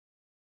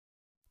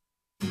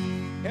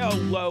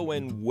Hello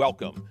and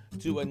welcome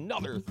to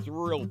another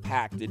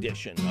thrill-packed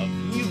edition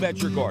of You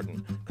Bet Your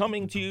Garden,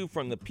 coming to you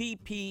from the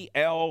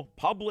PPL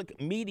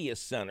Public Media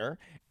Center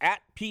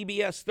at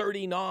PBS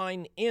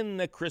 39 in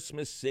the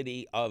Christmas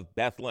city of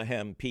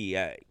Bethlehem,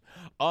 PA.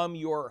 I'm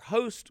your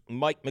host,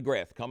 Mike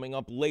McGrath. Coming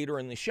up later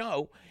in the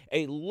show,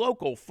 a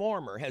local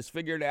farmer has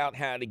figured out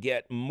how to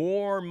get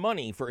more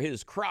money for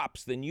his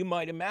crops than you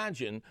might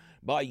imagine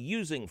by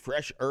using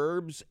fresh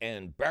herbs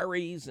and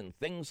berries and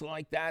things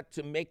like that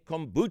to make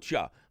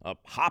kombucha, a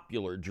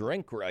popular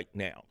drink right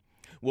now.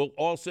 We'll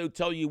also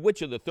tell you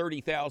which of the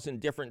 30,000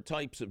 different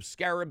types of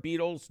scarab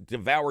beetles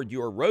devoured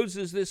your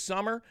roses this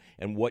summer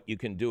and what you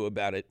can do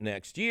about it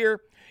next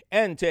year,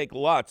 and take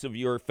lots of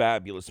your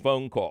fabulous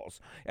phone calls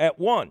at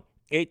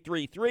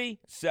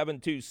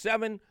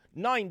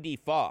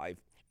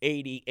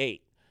 1-833-727-9588.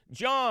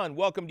 John,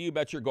 welcome to You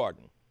Bet Your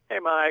Garden. Hey,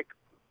 Mike.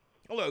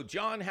 Hello,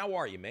 John. How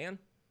are you, man?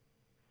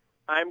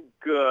 I'm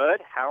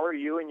good. How are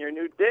you in your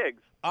new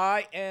digs?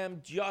 I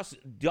am just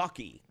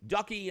ducky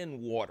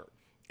in water.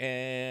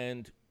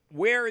 And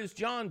where is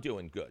John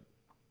doing good?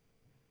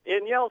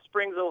 In Yellow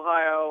Springs,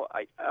 Ohio.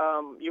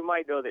 You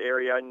might know the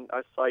area.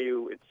 I saw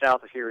you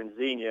south of here in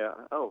Xenia,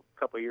 a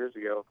couple of years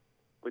ago,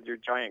 with your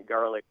giant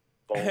garlic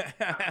bowl.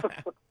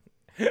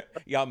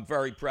 Yeah, I'm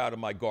very proud of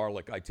my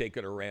garlic. I take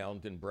it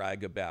around and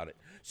brag about it.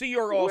 So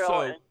you're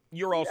also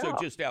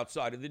just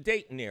outside of the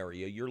Dayton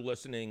area. You're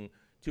listening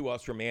to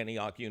us from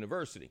Antioch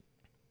University.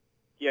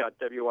 Yeah,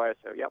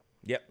 WYSO. Yep.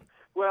 Yep.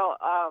 Well,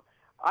 I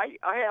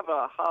have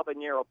a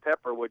habanero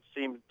pepper which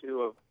seems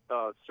to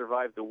have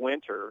survived the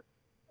winter.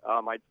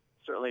 I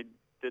certainly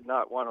did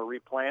not want to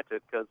replant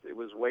it because it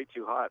was way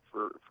too hot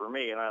for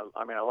me. And I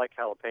like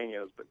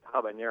jalapenos, but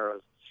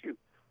habaneros, shoot,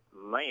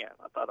 man,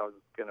 I thought I was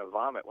going to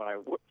vomit when I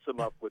whipped them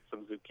up with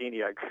some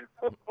zucchini. I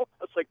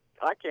was like,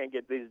 I can't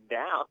get these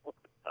down.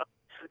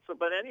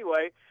 But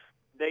anyway,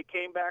 they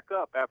came back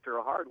up after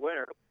a hard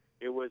winter.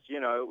 It was,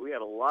 we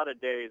had a lot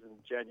of days in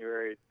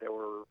January that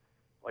were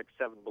like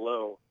 7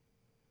 below.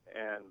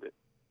 And it's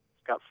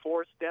got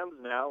 4 stems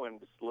now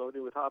and it's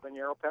loaded with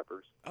habanero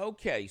peppers.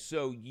 Okay,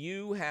 so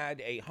you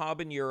had a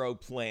habanero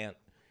plant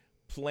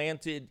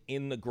planted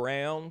in the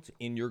ground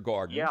in your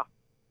garden. Yeah.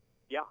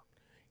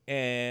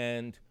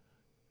 And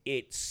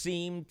it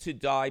seemed to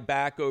die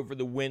back over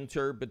the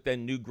winter, but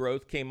then new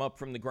growth came up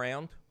from the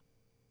ground?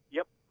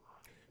 Yep.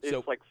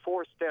 It's like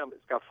 4 stems.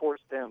 It's got 4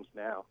 stems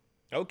now.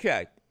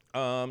 Okay.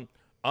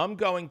 I'm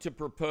going to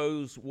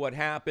propose what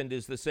happened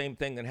is the same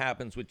thing that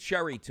happens with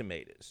cherry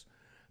tomatoes.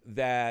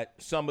 That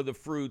some of the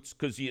fruits,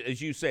 because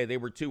as you say, they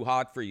were too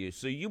hot for you,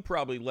 so you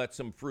probably let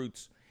some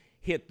fruits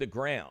hit the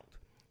ground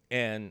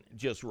and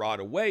just rot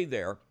away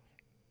there.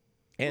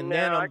 And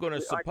then I'm going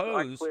to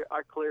suppose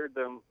I cleared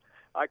them.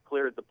 I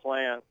cleared the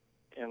plant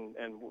and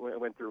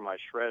went through my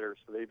shredder,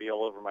 so they'd be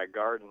all over my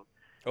garden.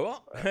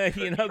 Well,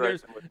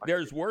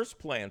 there's worse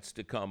plants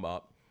to come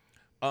up.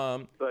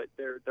 But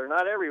they're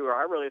not everywhere.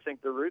 I really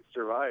think the roots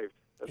survived.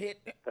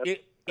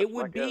 It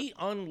would be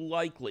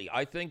unlikely.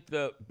 I think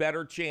the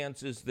better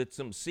chance is that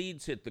some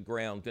seeds hit the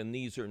ground and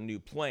these are new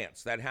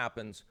plants. That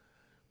happens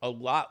a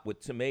lot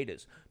with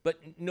tomatoes. But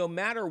no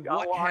matter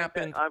what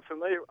happened, I'm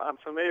familiar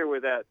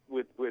with that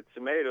with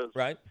tomatoes.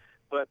 Right.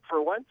 But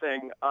for one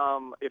thing,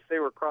 if they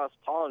were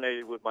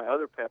cross-pollinated with my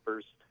other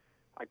peppers,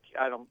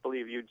 I don't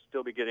believe you'd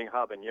still be getting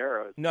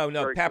habaneros. No,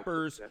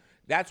 peppers.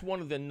 That's one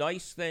of the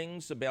nice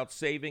things about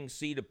saving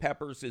seed of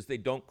peppers is they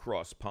don't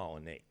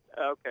cross-pollinate.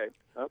 Okay.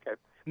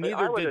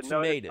 Neither did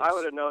tomatoes. I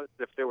would have noticed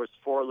if there was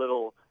 4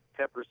 little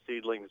pepper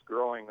seedlings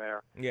growing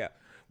there. Yeah.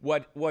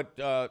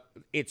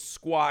 It's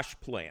squash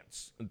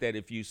plants that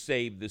if you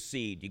save the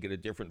seed, you get a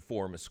different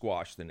form of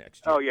squash the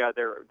next year. Oh, yeah,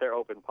 they're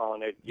open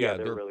pollinated. Yeah,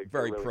 they're really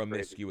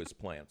promiscuous crazy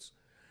plants.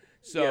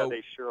 So yeah,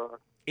 they sure are.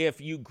 If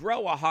you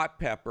grow a hot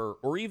pepper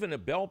or even a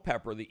bell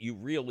pepper that you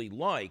really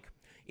like,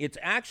 it's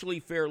actually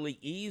fairly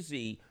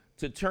easy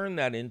to turn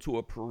that into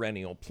a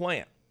perennial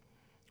plant.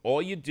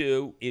 All you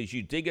do is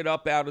you dig it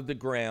up out of the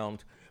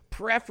ground,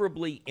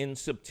 preferably in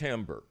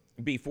September,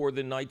 before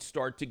the nights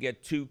start to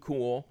get too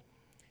cool,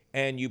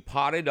 and you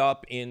pot it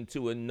up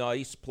into a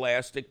nice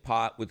plastic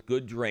pot with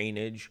good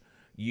drainage.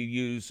 You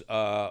use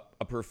a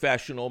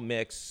professional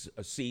mix,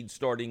 a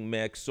seed-starting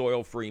mix,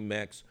 soil-free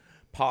mix,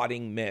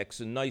 potting mix,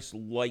 a nice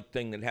light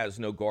thing that has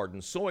no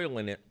garden soil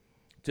in it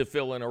to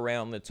fill in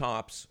around the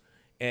tops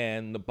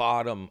and the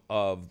bottom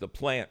of the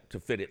plant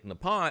to fit it in the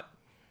pot.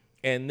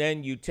 And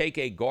then you take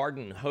a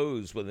garden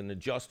hose with an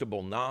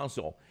adjustable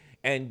nozzle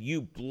and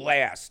you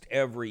blast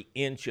every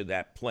inch of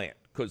that plant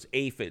because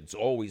aphids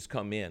always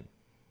come in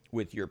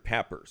with your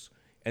peppers.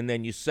 And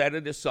then you set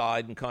it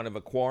aside in kind of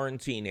a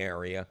quarantine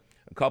area.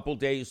 A couple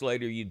days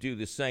later, you do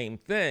the same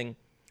thing.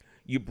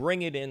 You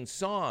bring it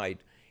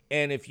inside,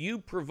 and if you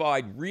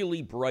provide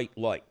really bright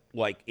light,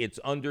 like it's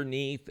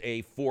underneath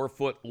a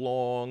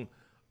 4-foot-long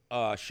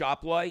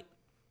shop light,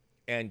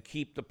 and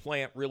keep the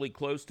plant really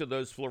close to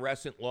those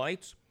fluorescent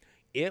lights,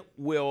 it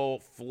will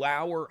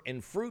flower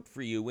and fruit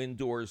for you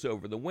indoors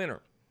over the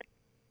winter.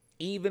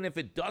 Even if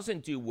it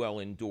doesn't do well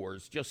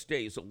indoors, just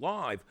stays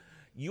alive,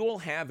 you'll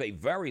have a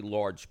very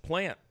large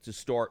plant to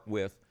start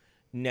with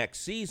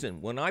next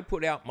season. When I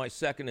put out my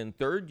second and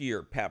third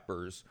year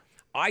peppers,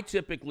 I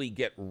typically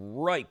get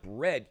ripe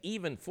red,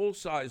 even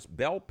full-size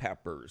bell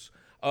peppers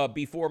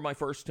before my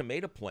first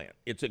tomato plant.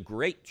 It's a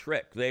great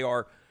trick. They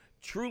are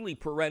truly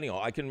perennial.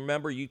 I can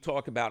remember you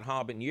talk about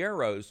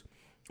habaneros.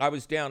 I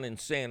was down in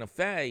Santa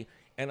Fe,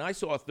 and I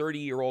saw a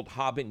 30-year-old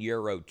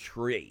habanero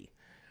tree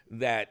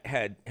that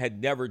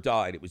had never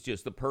died. It was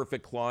just the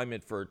perfect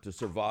climate for it to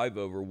survive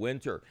over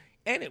winter,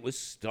 and it was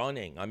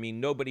stunning. I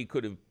mean, nobody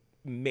could have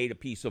made a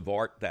piece of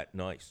art that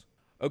nice.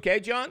 Okay,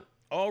 John?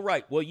 All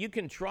right. Well, you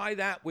can try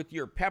that with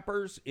your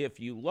peppers if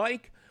you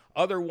like.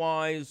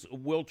 Otherwise,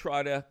 we'll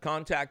try to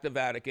contact the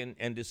Vatican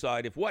and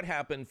decide if what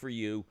happened for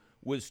you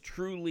was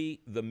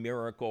truly the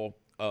miracle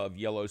of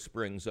Yellow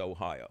Springs,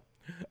 Ohio.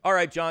 All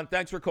right, John,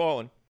 thanks for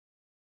calling.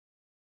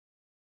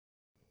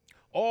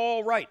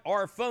 All right,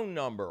 our phone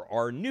number,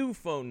 our new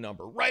phone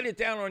number, write it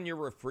down on your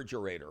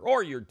refrigerator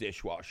or your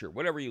dishwasher,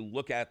 whatever you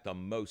look at the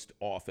most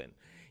often,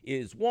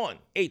 is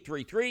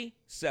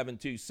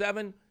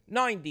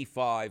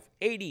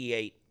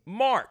 1-833-727-9588.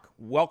 Mark,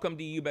 welcome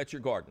to You Bet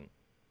Your Garden.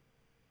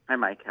 Hi,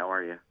 Mike. How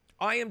are you?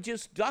 I am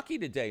just ducky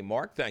today,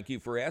 Mark. Thank you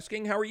for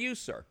asking. How are you,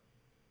 sir?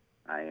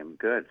 I am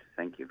good.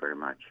 Thank you very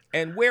much.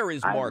 And where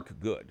is Mark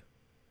good?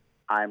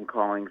 I'm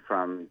calling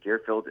from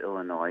Deerfield,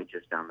 Illinois,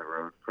 just down the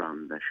road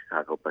from the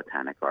Chicago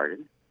Botanic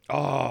Garden.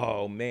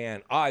 Oh,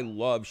 man, I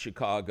love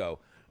Chicago.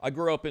 I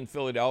grew up in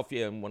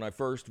Philadelphia, and when I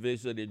first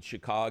visited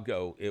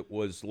Chicago, it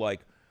was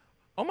like,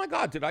 oh, my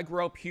God, did I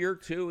grow up here,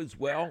 too, as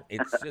well?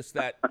 It's just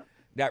that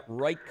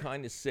right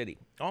kind of city.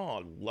 Oh,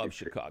 I love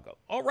Chicago.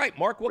 All right,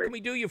 Mark, what can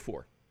we do you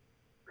for?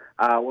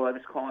 Well, I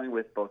was calling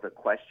with both a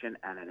question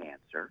and an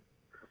answer.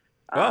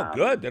 Oh,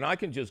 good. Then I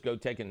can just go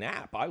take a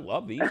nap. I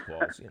love these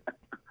calls. Yeah.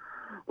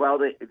 Well,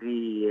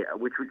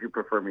 which would you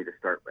prefer me to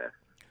start with?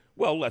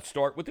 Well, let's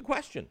start with the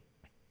question.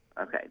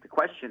 Okay. The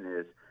question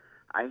is,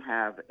 I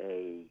have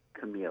a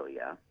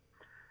camellia,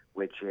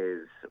 which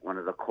is one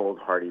of the cold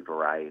hardy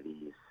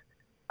varieties,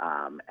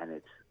 and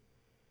it's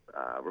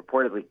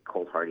reportedly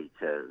cold hardy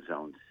to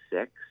zone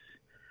 6,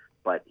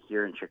 but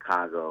here in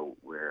Chicago,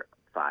 we're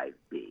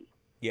 5B.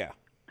 Yeah.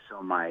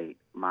 So my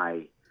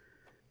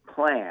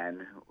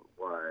plan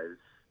was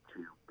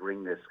to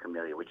bring this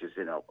camellia, which is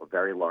in a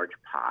very large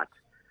pot,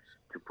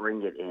 to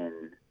bring it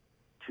in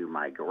to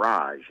my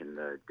garage in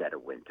the dead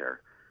of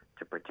winter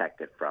to protect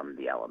it from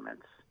the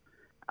elements.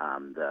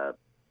 The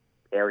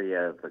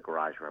area of the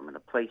garage where I'm going to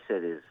place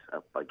it is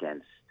up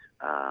against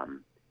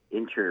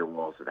interior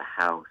walls of the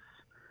house,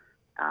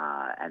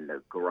 and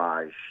the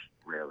garage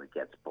rarely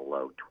gets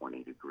below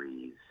 20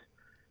 degrees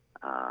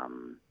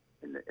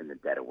in the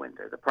dead of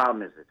winter. The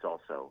problem is it's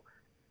also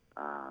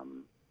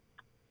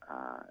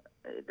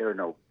there are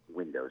no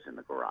windows in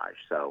the garage.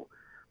 So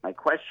my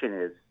question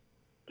is,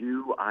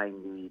 do I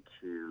need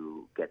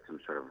to get some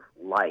sort of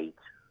light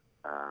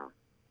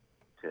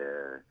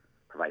to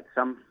provide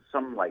some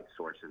light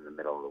source in the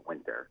middle of the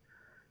winter?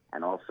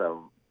 And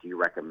also, do you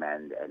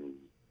recommend any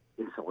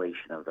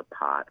insulation of the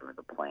pot or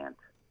the plant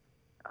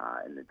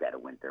in the dead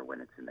of winter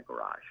when it's in the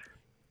garage?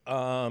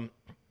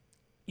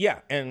 Yeah,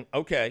 and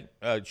okay,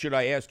 should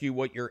I ask you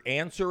what your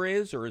answer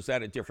is, or is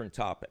that a different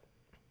topic?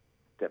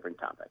 Different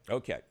topic.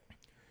 Okay.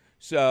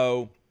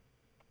 So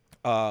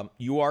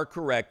you are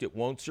correct. It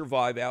won't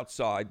survive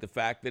outside. The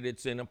fact that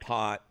it's in a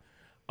pot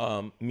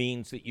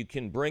means that you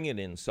can bring it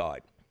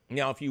inside.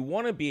 Now, if you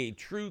want to be a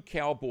true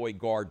cowboy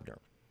gardener,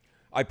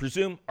 I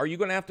presume, are you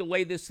going to have to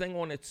lay this thing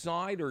on its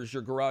side, or is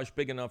your garage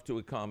big enough to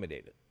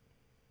accommodate it?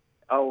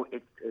 Oh,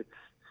 it's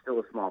still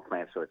a small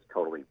plant, so it's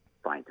totally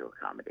fine to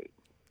accommodate.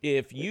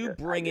 If you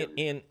bring it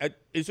in,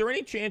 is there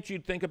any chance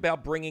you'd think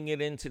about bringing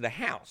it into the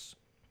house?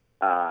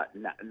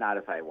 Not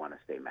if I want to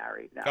stay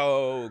married.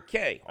 No.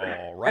 Okay.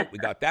 All right. We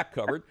got that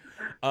covered.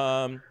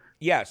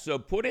 Yeah. So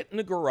put it in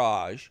the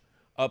garage,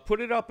 put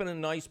it up in a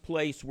nice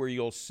place where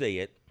you'll see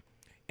it,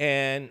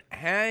 and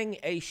hang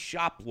a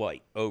shop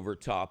light over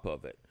top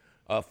of it.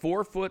 A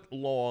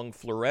 4-foot-long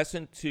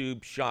fluorescent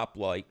tube shop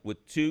light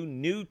with 2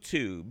 new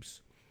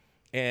tubes.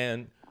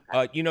 And,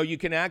 you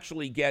can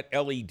actually get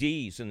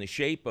LEDs in the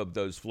shape of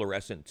those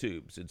fluorescent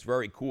tubes. It's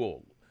very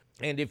cool.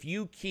 And if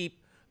you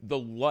keep the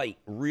light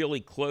really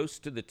close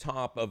to the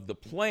top of the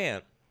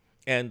plant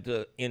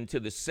and into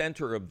the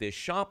center of this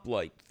shop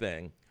light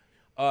thing,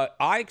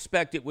 I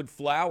expect it would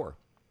flower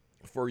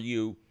for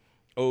you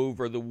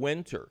over the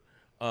winter.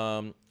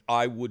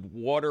 I would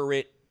water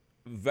it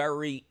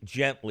very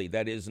gently.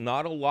 That is,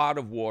 not a lot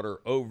of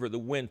water over the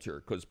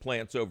winter, because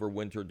plants over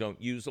winter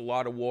don't use a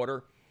lot of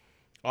water.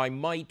 I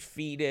might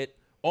feed it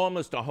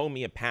almost a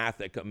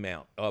homeopathic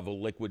amount of a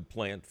liquid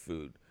plant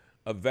food,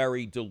 a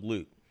very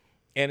dilute.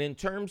 And in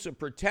terms of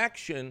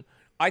protection,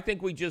 I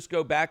think we just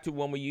go back to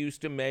when we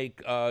used to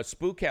make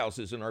spook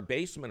houses in our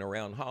basement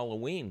around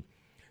Halloween.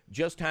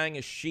 Just hang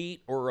a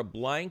sheet or a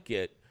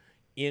blanket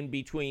in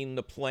between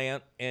the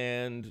plant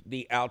and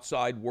the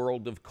outside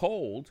world of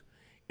cold,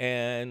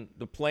 and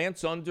the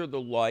plant's under the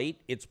light.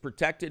 It's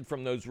protected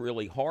from those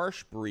really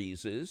harsh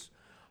breezes.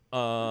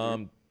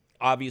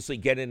 obviously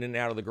get in and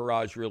out of the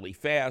garage really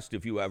fast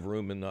if you have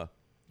room in the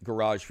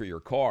garage for your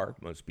car.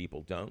 Most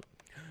people don't.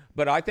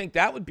 But I think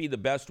that would be the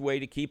best way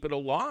to keep it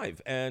alive.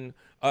 And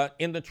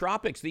in the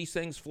tropics, these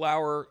things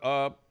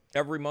flower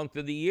every month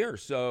of the year.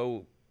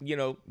 So,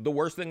 the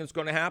worst thing that's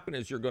going to happen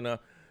is you're going to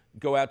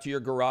go out to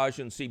your garage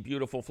and see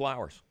beautiful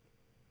flowers.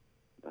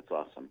 That's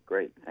awesome.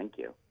 Great. Thank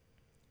you.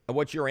 And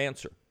what's your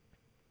answer?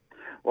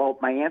 Well,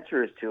 my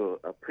answer is to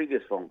a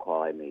previous phone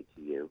call I made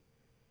to you.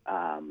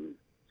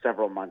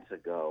 Several months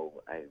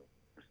ago, I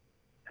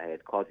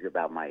had called you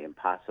about my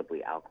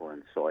impossibly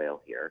alkaline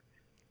soil here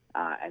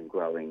and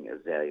growing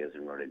azaleas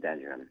and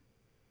rhododendron.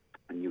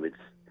 And you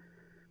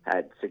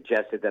had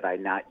suggested that I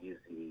not use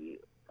the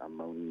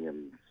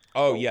ammonium.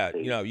 Oh, yeah.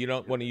 You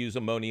don't want to use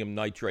ammonium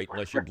nitrate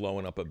unless you're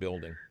blowing up a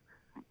building.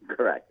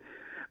 Correct.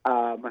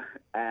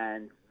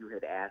 And you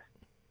had asked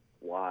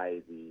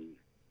why the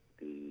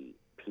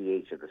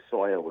pH of the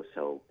soil was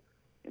so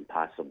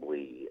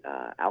impossibly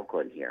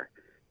alkaline here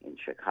in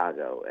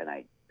Chicago, and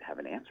I have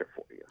an answer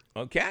for you.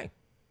 Okay.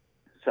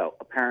 So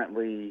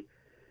apparently,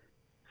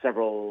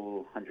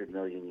 several 100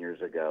 million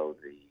years ago,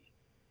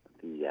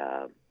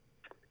 the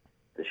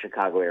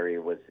Chicago area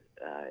was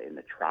in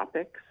the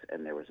tropics,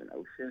 and there was an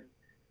ocean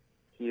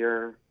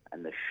here,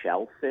 and the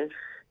shellfish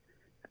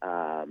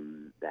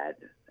and the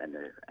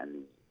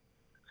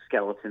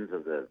skeletons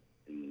of the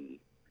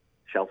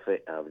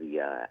shellfish of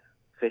the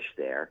fish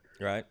there,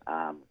 right,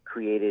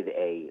 created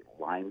a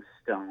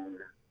limestone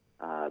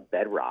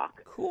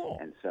bedrock. Cool.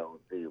 And so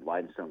the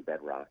limestone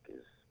bedrock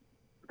is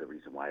the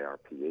reason why our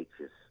pH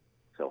is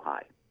so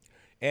high.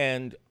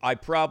 And I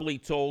probably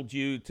told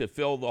you to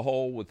fill the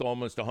hole with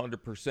almost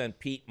 100%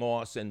 peat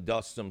moss and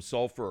dust some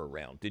sulfur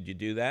around. Did you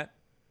do that?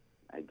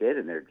 I did,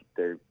 and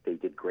they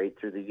did great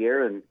through the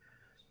year, and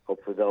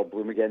hopefully they'll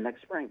bloom again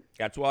next spring.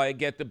 That's why I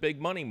get the big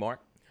money,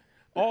 Mark.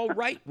 All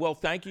right. Well,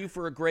 thank you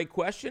for a great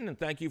question, and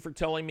thank you for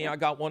telling me I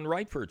got one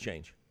right for a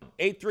change.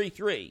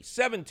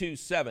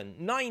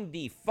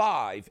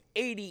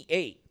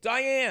 833-727-9588.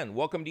 Diane,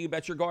 welcome to You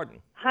Bet Your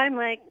Garden. Hi,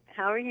 Mike.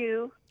 How are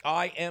you?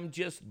 I am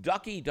just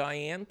ducky,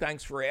 Diane.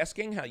 Thanks for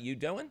asking. How you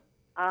doing?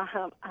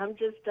 I'm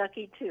just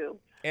ducky, too.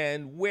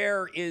 And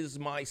where is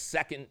my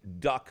second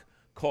duck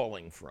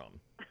calling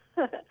from?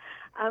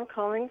 I'm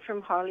calling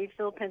from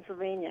Harleysville,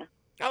 Pennsylvania.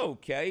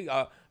 Okay.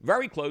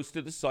 Very close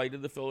to the site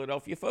of the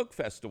Philadelphia Folk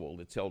Festival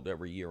that's held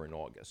every year in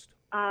August.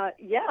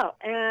 Yeah,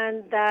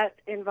 and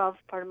that involves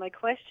part of my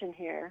question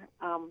here.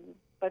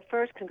 But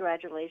first,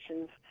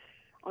 congratulations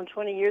on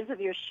 20 years of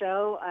your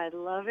show. I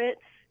love it,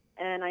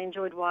 and I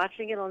enjoyed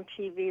watching it on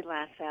TV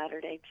last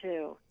Saturday,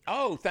 too.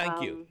 Oh,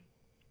 thank you.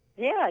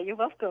 Yeah, you're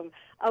welcome.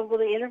 Well,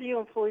 the interview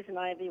on poison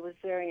ivy was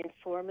very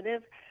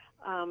informative.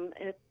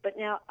 But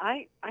now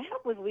I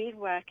help with weed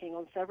whacking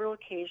on several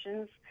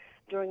occasions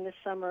during the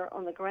summer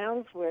on the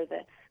grounds where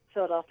the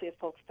Philadelphia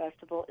Folk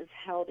Festival is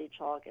held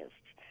each August.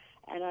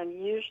 And I'm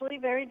usually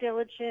very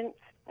diligent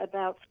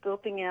about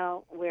scoping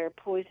out where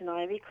poison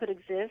ivy could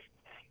exist,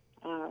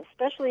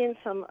 especially in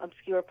some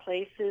obscure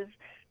places.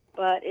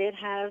 But it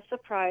has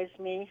surprised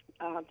me.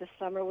 This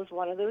summer was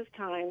one of those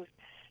times,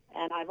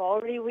 and I've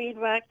already weed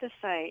whacked the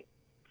site.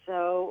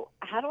 So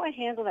how do I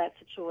handle that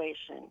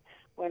situation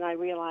when I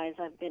realize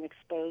I've been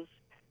exposed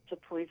to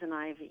poison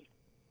ivy?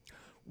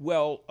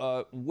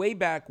 Well, way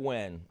back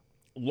when,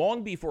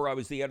 long before I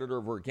was the editor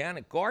of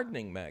Organic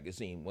Gardening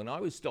magazine, when I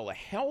was still a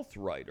health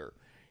writer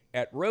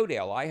at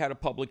Rodale, I had a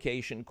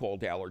publication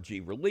called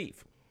Allergy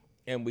Relief.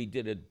 And we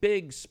did a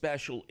big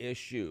special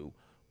issue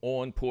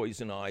on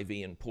poison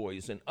ivy and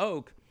poison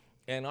oak.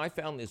 And I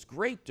found this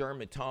great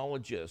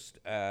dermatologist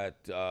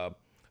at a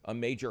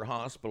major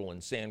hospital in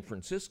San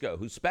Francisco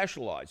who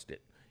specialized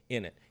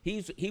in it.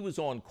 He was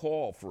on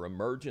call for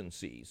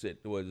emergencies.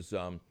 It was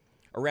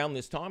around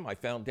this time I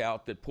found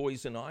out that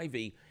poison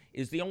ivy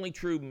is the only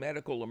true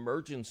medical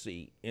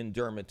emergency in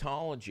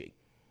dermatology,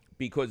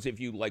 because if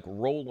you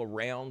roll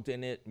around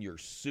in it and you're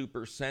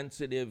super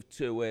sensitive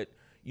to it,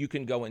 you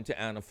can go into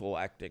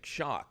anaphylactic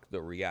shock.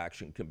 The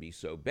reaction can be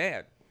so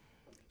bad.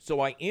 So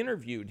I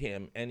interviewed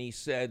him, and he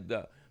said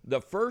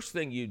the first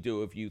thing you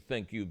do if you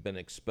think you've been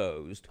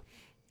exposed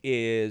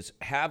is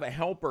have a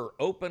helper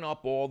open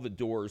up all the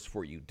doors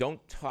for you.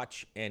 Don't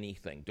touch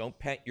anything. Don't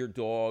pet your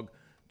dog.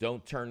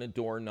 Don't turn a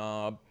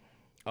doorknob.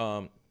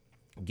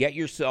 Get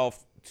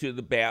yourself to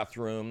the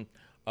bathroom.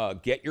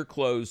 Get your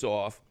clothes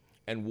off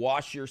and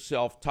wash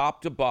yourself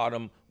top to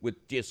bottom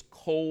with just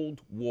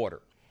cold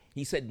water.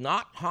 He said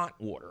not hot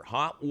water.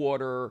 Hot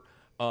water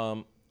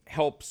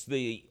helps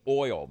the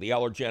oil, the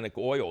allergenic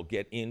oil,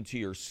 get into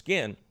your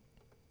skin.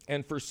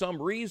 And for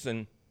some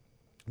reason,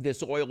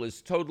 this oil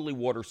is totally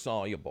water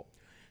soluble.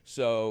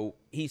 So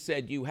he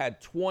said you had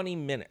 20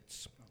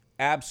 minutes,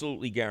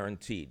 absolutely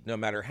guaranteed. No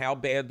matter how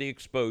bad the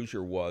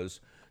exposure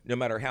was, no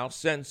matter how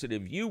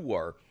sensitive you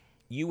were,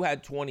 you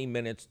had 20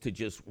 minutes to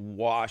just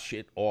wash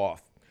it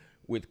off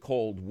with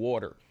cold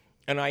water.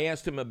 And I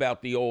asked him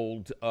about the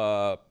old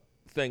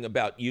thing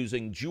about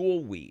using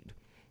jewel weed,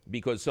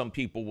 because some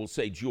people will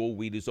say jewel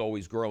weed is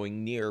always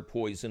growing near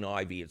poison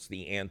ivy. It's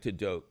the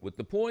antidote with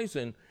the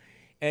poison.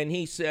 And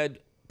he said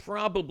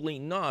Probably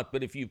not,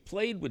 but if you've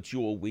played with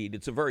jewelweed,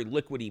 it's a very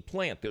liquidy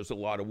plant. There's a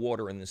lot of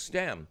water in the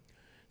stem.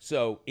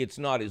 So it's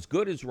not as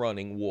good as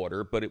running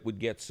water, but it would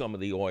get some of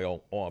the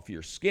oil off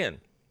your skin.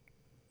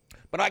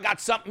 But I got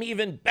something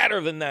even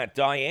better than that,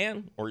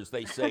 Diane, or as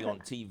they say on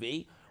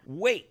TV.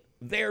 Wait,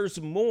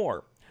 there's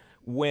more.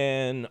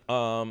 When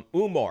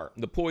Umar,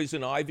 the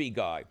poison ivy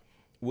guy,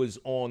 was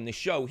on the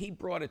show, he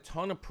brought a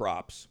ton of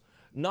props,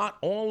 not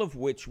all of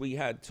which we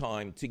had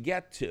time to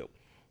get to.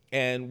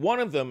 And one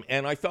of them,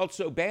 and I felt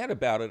so bad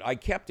about it, I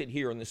kept it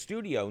here in the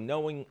studio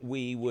knowing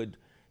we would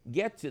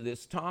get to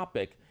this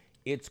topic.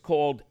 It's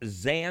called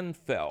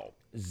Zanfel,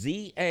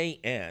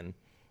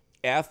 Z-A-N-F-E-L.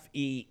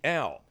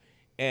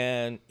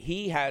 And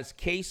he has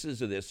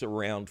cases of this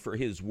around for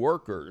his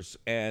workers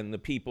and the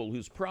people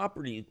whose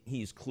property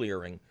he's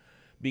clearing,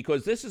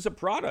 because this is a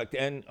product,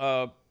 and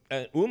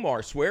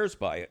Umar swears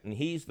by it, and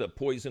he's the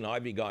poison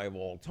ivy guy of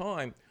all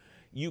time.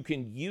 You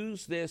can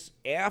use this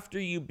after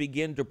you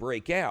begin to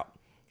break out,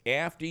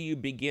 after you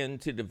begin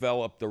to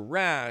develop the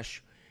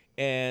rash,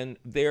 and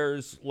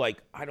there's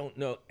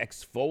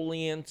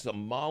exfoliants,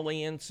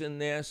 emollients in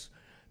this,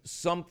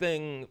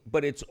 something,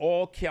 but it's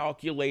all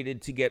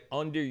calculated to get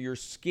under your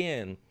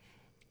skin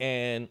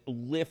and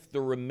lift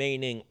the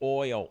remaining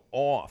oil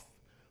off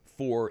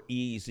for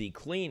easy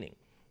cleaning.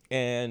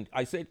 And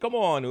I said, come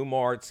on,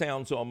 Umar, it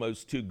sounds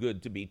almost too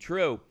good to be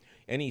true.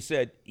 And he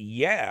said,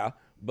 yeah,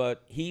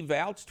 but he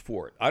vouched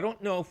for it. I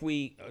don't know if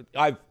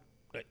I've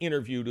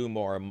interviewed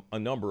Umar a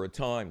number of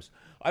times.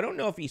 I don't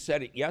know if he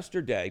said it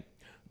yesterday,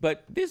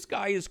 but this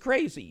guy is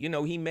crazy.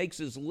 He makes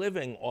his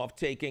living off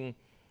taking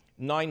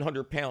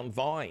 900-pound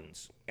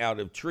vines out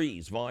of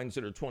trees, vines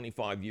that are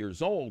 25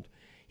 years old.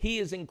 He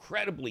is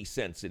incredibly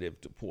sensitive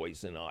to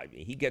poison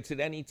ivy. He gets it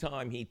any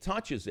time he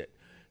touches it.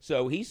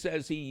 So he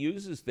says he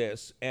uses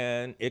this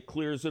and it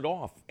clears it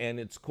off. And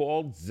it's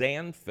called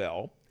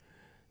Zanfel,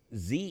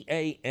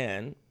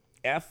 Z-A-N-F-E-L.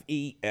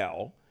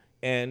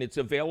 And it's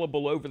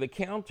available over the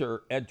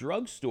counter at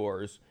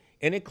drugstores.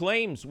 And it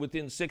claims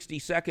within 60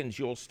 seconds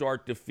you'll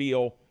start to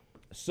feel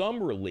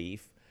some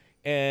relief.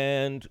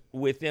 And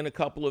within a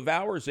couple of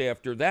hours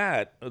after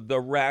that,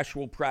 the rash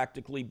will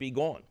practically be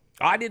gone.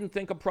 I didn't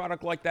think a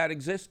product like that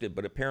existed,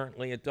 but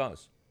apparently it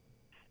does.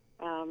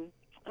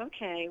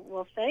 Okay.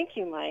 Well, thank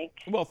you, Mike.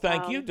 Well,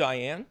 thank you,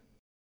 Diane.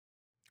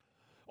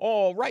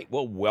 All right.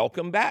 Well,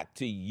 welcome back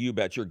to You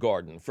Bet Your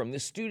Garden from the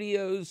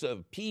studios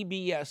of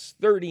PBS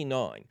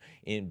 39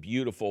 in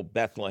beautiful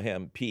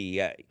Bethlehem,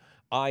 PA.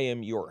 I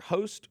am your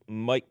host,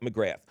 Mike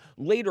McGrath.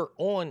 Later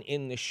on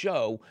in the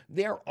show,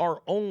 there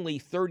are only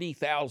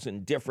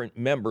 30,000 different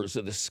members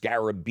of the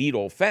scarab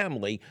beetle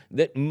family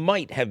that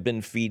might have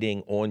been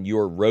feeding on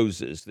your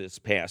roses this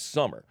past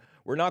summer.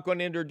 We're not going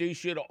to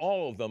introduce you to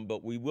all of them,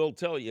 but we will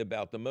tell you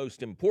about the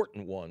most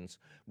important ones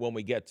when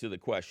we get to the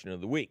question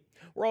of the week.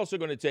 We're also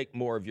going to take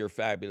more of your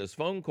fabulous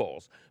phone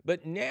calls.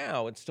 But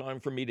now it's time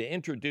for me to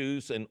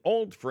introduce an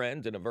old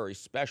friend and a very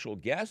special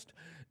guest,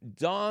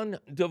 Don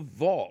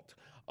DeVault,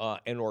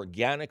 an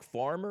organic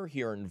farmer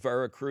here in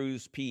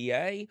Veracruz,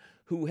 PA,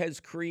 who has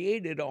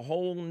created a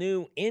whole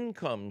new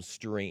income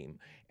stream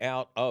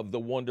out of the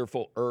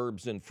wonderful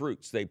herbs and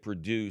fruits they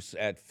produce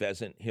at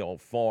Pheasant Hill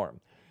Farm.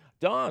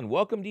 Don,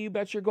 welcome to You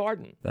Bet Your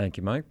Garden. Thank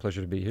you, Mike. Pleasure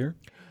to be here.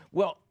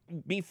 Well,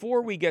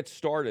 before we get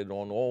started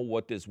on all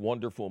what this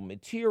wonderful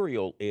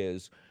material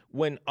is,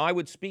 when I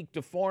would speak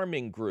to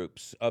farming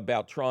groups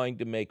about trying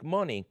to make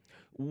money,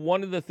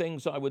 one of the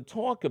things I would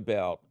talk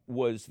about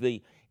was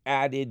the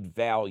added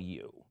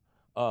value.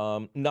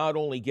 Not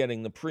only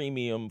getting the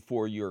premium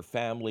for your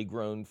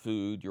family-grown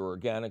food, your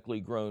organically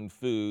grown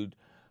food,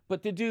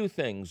 but to do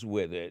things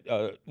with it,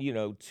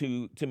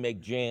 to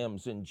make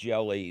jams and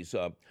jellies.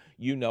 I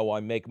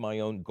make my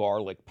own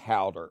garlic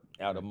powder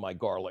out of my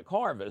garlic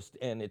harvest,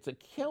 and it's a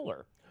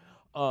killer.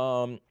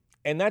 And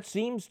that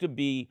seems to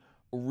be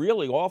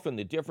really often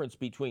the difference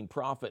between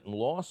profit and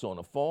loss on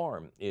a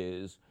farm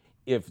is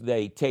if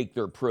they take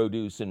their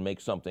produce and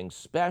make something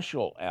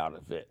special out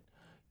of it.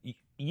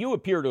 You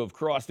appear to have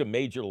crossed a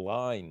major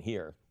line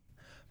here.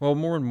 Well,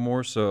 more and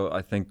more so,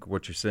 I think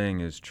what you're saying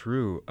is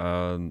true.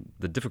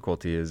 The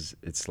difficulty is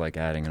it's like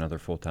adding another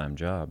full-time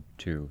job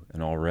to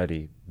an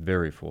already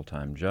very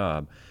full-time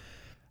job.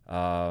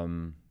 I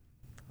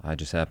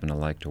just happen to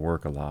like to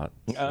work a lot.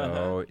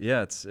 So,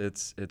 yeah,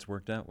 it's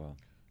worked out well.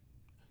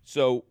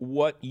 So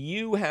what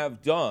you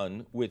have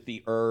done with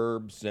the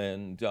herbs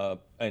and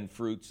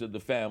fruits of the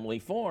family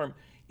farm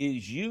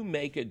is you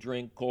make a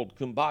drink called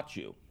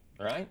kombucha,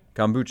 right?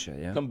 Kombucha,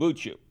 yeah.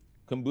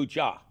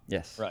 Kombucha.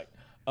 Yes. Right.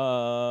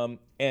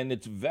 And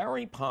it's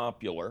very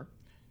popular.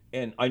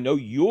 And I know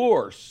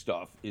your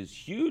stuff is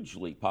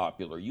hugely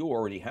popular. You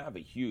already have a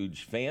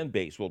huge fan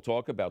base. We'll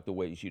talk about the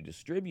ways you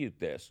distribute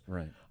this.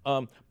 Right.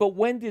 But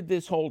when did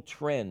this whole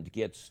trend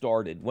get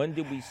started? When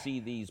did we see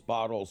these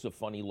bottles of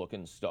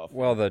funny-looking stuff?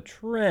 Well, the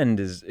trend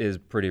is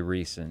pretty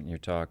recent. You're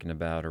talking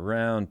about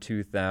around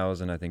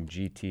 2000. I think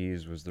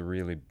GTs was the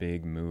really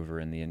big mover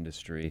in the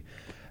industry.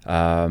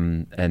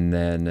 And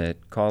then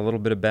it caught a little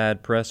bit of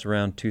bad press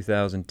around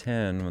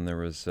 2010 when there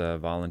was a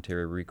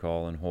voluntary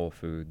recall in Whole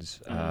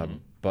Foods.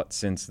 But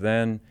since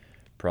then,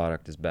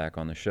 product is back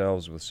on the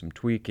shelves with some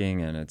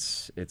tweaking, and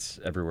it's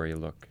everywhere you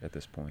look at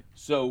this point.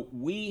 So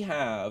we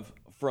have,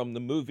 from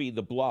the movie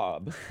The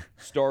Blob,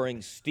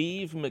 starring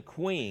Steve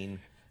McQueen,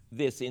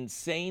 this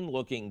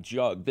insane-looking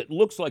jug that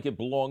looks like it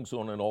belongs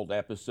on an old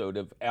episode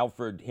of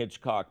Alfred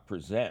Hitchcock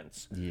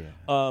Presents.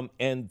 Yeah.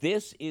 And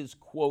this is,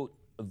 quote,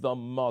 the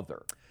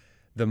mother.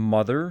 The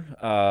mother,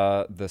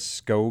 the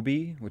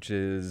SCOBY, which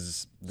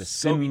is the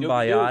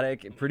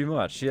symbiotic, pretty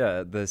much,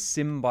 yeah, the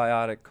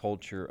symbiotic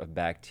culture of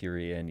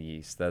bacteria and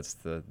yeast. That's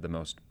the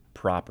most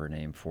proper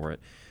name for it.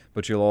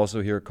 But you'll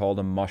also hear it called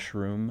a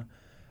mushroom.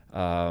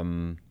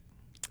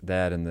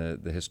 That in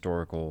the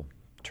historical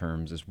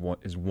terms is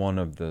one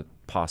of the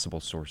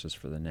possible sources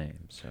for the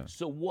name.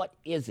 So what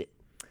is it?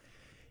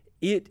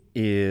 It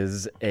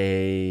is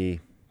a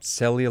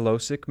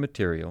cellulosic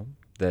material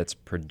that's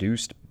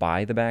produced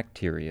by the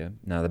bacteria.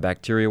 Now, the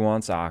bacteria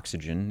wants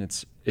oxygen.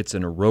 It's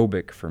an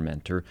aerobic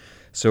fermenter,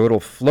 so it'll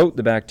float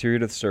the bacteria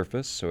to the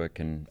surface so it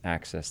can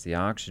access the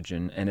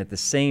oxygen. And at the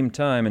same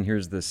time, and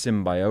here's the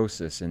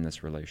symbiosis in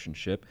this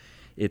relationship,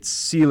 it's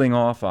sealing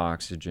off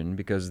oxygen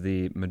because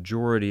the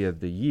majority of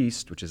the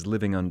yeast, which is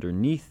living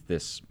underneath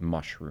this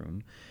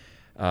mushroom,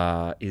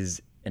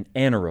 is an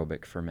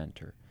anaerobic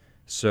fermenter.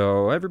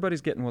 So everybody's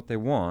getting what they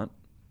want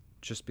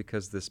just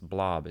because this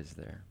blob is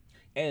there.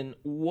 And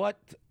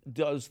what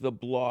does the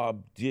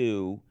blob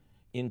do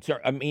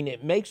I mean,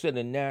 it makes it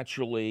a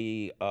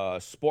naturally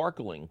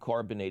sparkling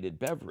carbonated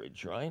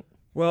beverage, right?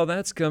 Well,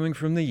 that's coming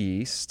from the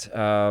yeast.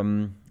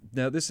 Now,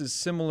 this is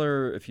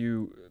similar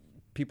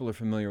people are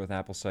familiar with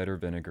apple cider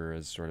vinegar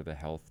as sort of a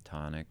health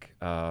tonic.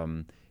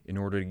 In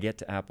order to get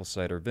to apple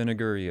cider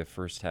vinegar, you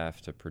first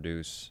have to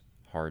produce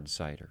hard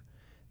cider.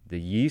 The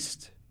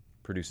yeast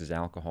produces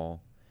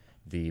alcohol.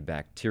 The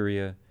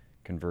bacteria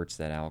converts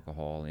that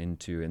alcohol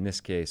into, in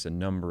this case, a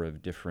number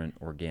of different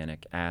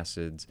organic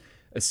acids.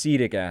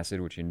 Acetic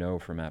acid, which you know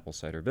from apple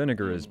cider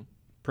vinegar, is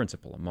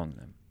principal among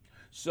them.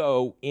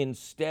 So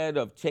instead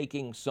of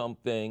taking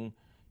something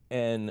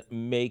and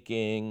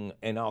making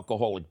an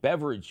alcoholic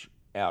beverage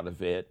out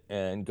of it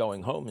and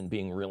going home and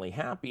being really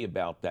happy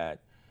about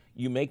that,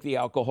 you make the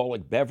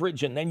alcoholic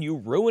beverage and then you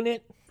ruin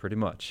it? Pretty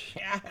much.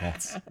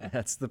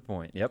 That's the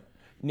point. Yep.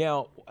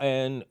 Now,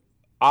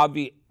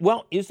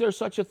 is there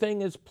such a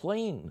thing as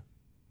plain?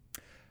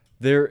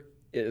 There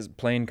is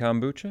plain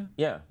kombucha?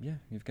 Yeah. Yeah,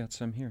 you've got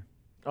some here.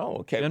 Oh,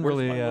 okay.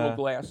 Generally, where's my little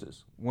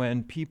glasses?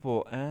 When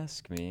people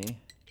ask me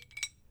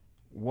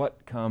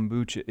what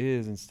kombucha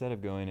is, instead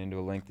of going into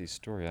a lengthy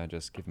story, I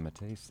just give them a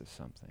taste of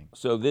something.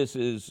 So this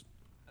is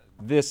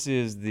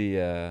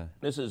the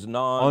this is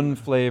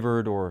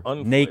unflavored or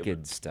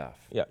naked stuff.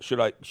 Yeah.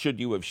 Should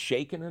you have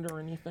shaken it or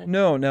anything?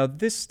 No. Now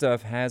this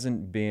stuff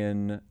hasn't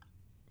been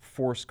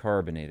force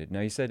carbonated.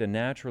 Now you said a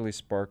naturally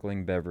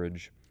sparkling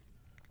beverage.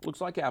 Looks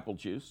like apple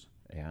juice.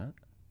 Yeah.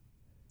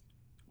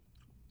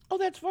 Oh,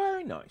 that's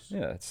very nice.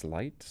 Yeah, it's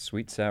light,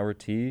 sweet sour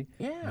tea.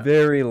 Yeah.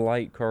 Very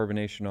light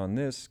carbonation on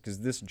this because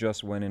this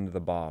just went into the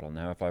bottle.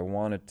 Now, if I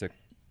wanted to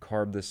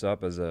carb this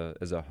up as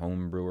a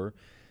home brewer,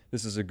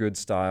 this is a good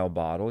style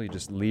bottle. You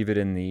just leave it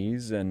in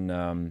these, and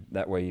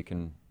that way you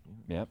can,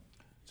 yep.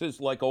 So it's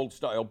like old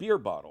style beer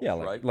bottles,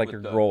 yeah, right? Like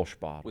your Grolsch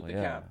bottle. With the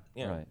cap.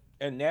 Yeah. Right.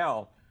 And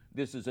now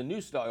this is a new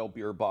style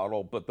beer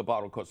bottle, but the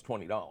bottle costs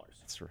 $20.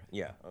 That's right.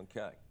 Yeah,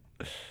 okay.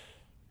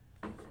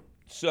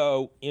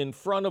 So in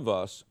front of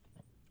us,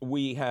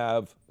 we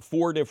have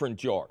 4 different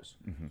jars.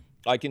 Mm-hmm.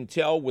 I can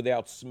tell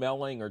without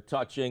smelling or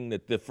touching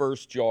that the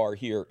first jar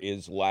here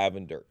is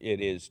lavender.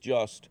 It's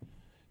just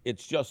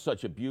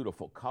such a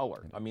beautiful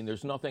color. I mean,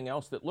 there's nothing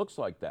else that looks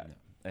like that. No.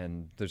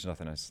 And there's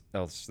nothing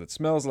else that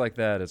smells like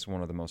that. It's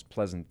one of the most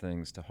pleasant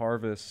things to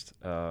harvest.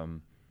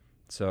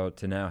 So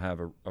to now have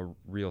a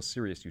real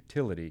serious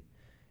utility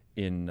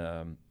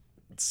in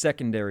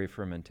secondary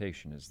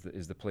fermentation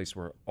is the place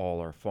where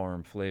all our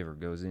farm flavor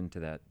goes into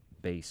that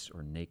base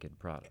or naked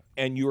product.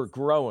 And you're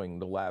growing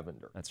the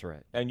lavender. That's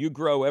right. And you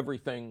grow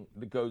everything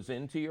that goes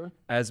into your?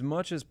 As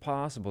much as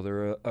possible.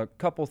 There are a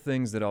couple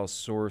things that I'll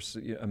source.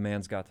 A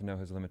man's got to know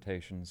his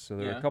limitations. So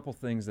there are a couple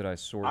things that I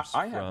source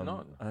I have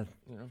none.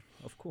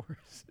 Of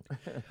course.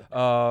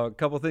 A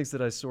couple things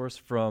that I source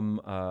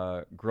from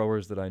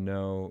growers that I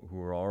know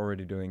who are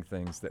already doing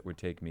things that would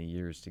take me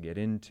years to get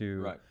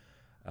into. Right.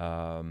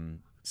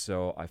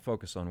 So I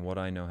focus on what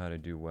I know how to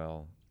do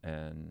well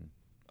and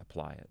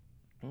apply it.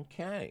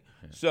 Okay.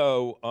 Yeah.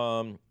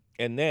 So,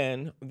 and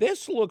then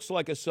this looks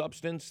like a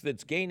substance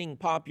that's gaining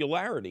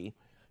popularity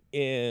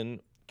in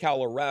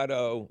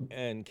Colorado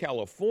and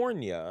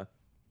California.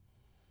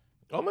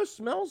 Almost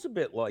smells a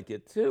bit like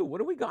it, too. What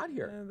do we got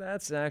here?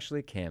 That's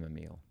actually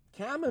chamomile.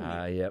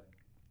 Chamomile.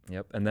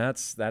 Yep. And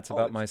that's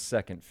about my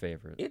second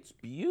favorite. It's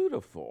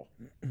beautiful.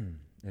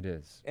 It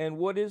is. And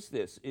what is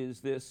this?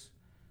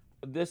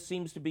 This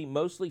seems to be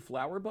mostly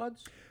flower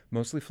buds?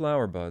 Mostly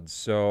flower buds.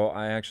 So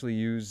I actually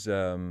use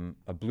a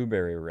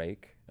blueberry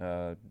rake,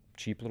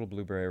 cheap little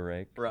blueberry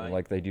rake,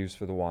 like they'd use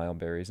for the wild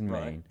berries in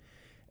Maine,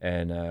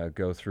 and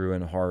go through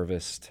and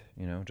harvest,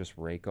 just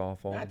rake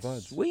off all the buds.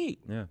 That's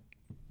sweet. Yeah.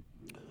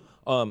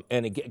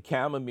 And again,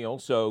 chamomile,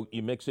 so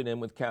you mix it in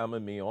with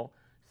chamomile.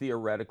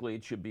 Theoretically,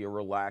 it should be a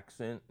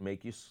relaxant,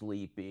 make you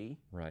sleepy.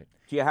 Right.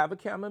 Do you have a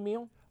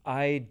chamomile?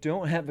 I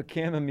don't have a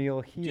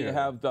chamomile here. Do you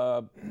have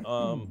the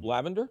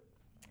lavender?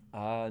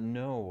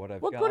 No. What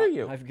I've got? What good are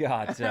you?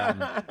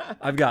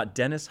 I've got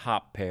Dennis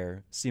hop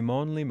pear,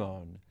 Simone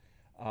limon.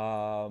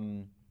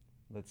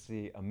 Let's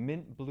see, a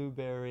mint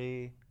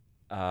blueberry,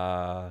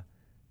 the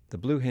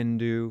blue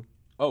Hindu.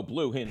 Oh,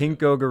 blue Hindu.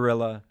 Pinko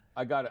gorilla.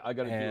 I got to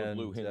do a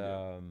blue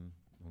Hindu.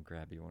 We'll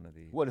grab you one of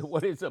these.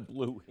 What is a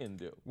blue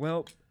Hindu?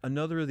 Well,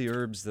 another of the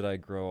herbs that I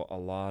grow a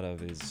lot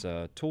of is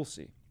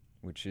tulsi,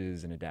 which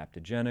is an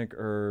adaptogenic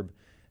herb.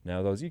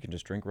 Now, those you can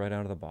just drink right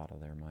out of the bottle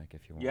there, Mike,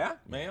 if you want. Yeah?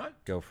 May I?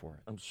 Go for it.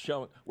 I'm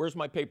showing. Where's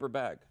my paper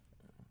bag?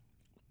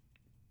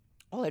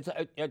 Oh,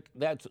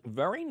 that's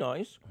very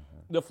nice.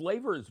 The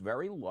flavor is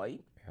very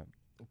light,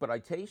 but I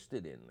taste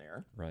it in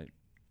there. Right.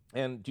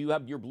 And do you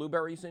have your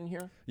blueberries in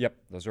here? Yep,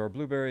 those are our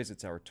blueberries.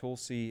 It's our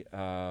tulsi.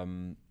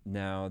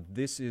 Now,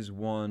 this is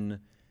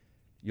one,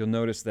 you'll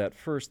notice that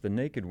first, the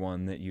naked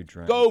one that you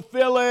drank. Go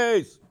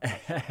Phillies!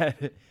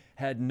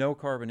 had no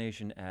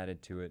carbonation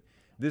added to it.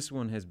 This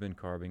one has been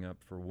carbing up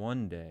for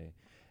 1 day.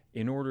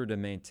 In order to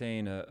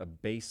maintain a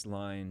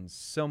baseline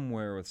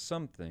somewhere with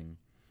something,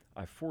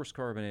 I force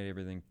carbonate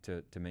everything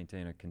to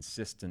maintain a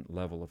consistent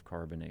level of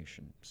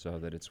carbonation so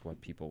that it's what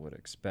people would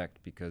expect,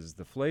 because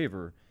the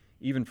flavor,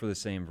 even for the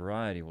same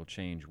variety, will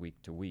change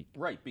week to week.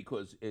 Right,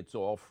 because it's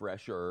all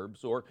fresh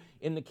herbs. Or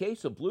in the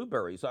case of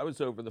blueberries, I was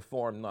over the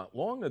farm not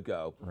long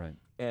ago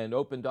and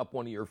opened up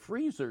one of your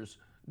freezers.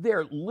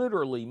 There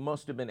literally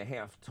must have been a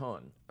half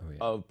ton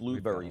of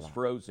blueberries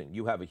frozen.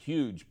 You have a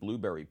huge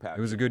blueberry patch.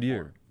 It was a good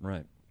year,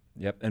 right.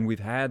 Yep, and we've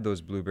had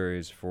those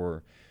blueberries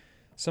for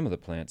some of the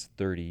plants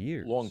 30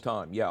 years. Long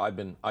time, yeah.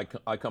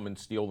 I come and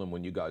steal them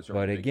when you guys are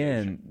on But vacation.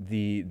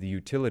 again, the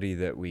utility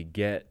that we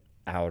get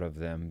out of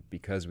them,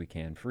 because we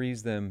can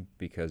freeze them,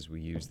 because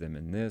we use them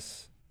in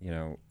this,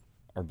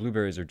 our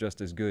blueberries are just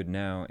as good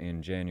now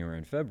in January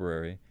and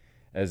February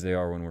as they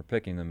are when we're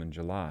picking them in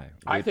July.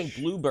 I think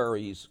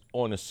blueberries,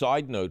 on a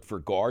side note for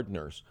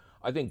gardeners,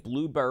 I think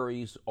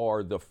blueberries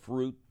are the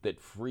fruit that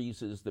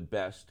freezes the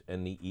best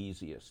and the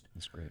easiest.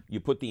 That's great. You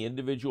put the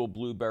individual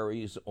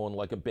blueberries on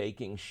like a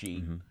baking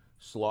sheet,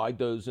 slide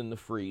those in the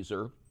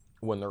freezer.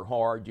 When they're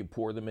hard, you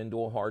pour them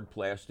into a hard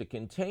plastic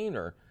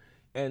container,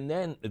 and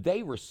then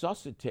they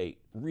resuscitate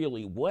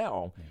really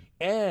well.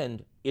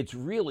 And it's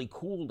really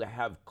cool to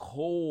have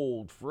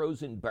cold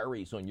frozen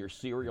berries on your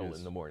cereal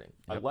in the morning.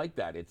 Yep. I like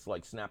that. It's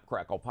like snap,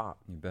 crackle, pop.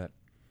 You bet.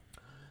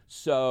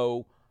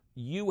 So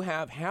you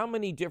have how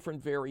many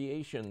different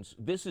variations?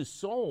 This is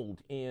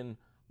sold in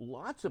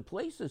lots of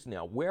places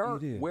now. Where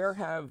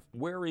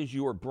is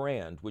your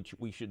brand, which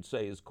we should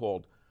say is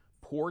called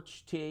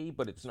Porch Tea,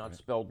 but it's not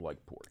spelled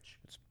like porch.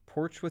 It's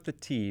Porch with a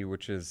T,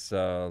 which is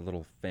a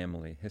little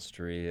family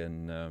history,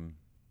 and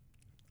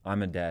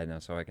I'm a dad now,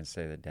 so I can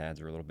say that dads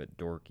are a little bit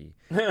dorky.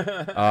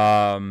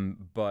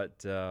 But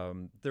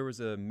there was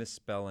a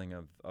misspelling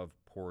of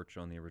porch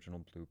on the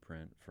original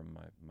blueprint from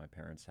my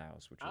parents'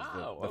 house, which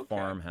was the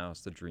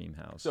farmhouse, the dream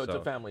house. So it's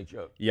a family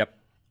joke. Yep,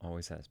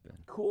 always has been.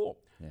 Cool.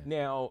 Yeah.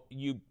 Now,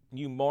 you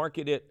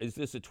market it, is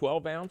this a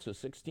 12 ounce, a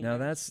 16 Now,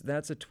 ounce?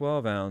 that's a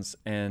 12 ounce,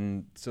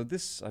 and so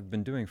this I've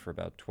been doing for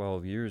about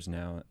 12 years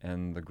now,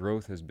 and the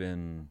growth has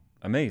been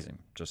amazing,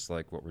 just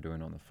like what we're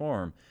doing on the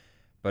farm.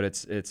 But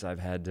it's I've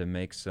had to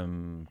make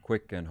some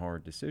quick and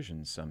hard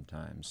decisions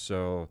sometimes.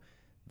 So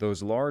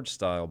those large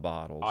style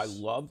bottles. I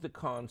love the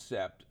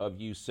concept of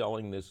you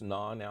selling this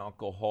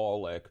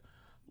non-alcoholic,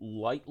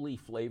 lightly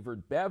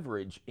flavored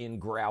beverage in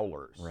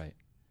growlers. Right.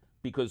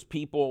 Because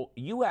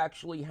you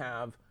actually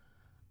have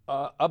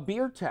a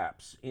beer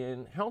taps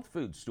in health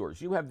food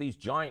stores. You have these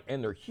giant,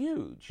 and they're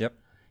huge. Yep.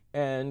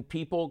 And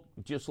people,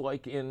 just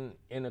like in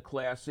a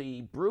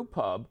classy brew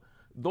pub,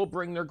 they'll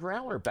bring their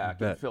growler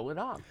back and fill it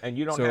up. And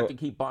you don't have to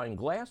keep buying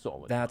glass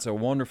all the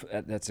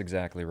time. That's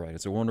exactly right.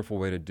 It's a wonderful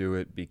way to do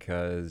it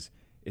because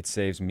it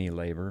saves me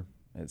labor,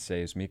 it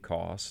saves me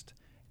cost,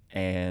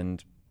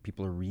 and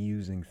people are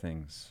reusing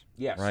things.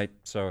 Yes. Right?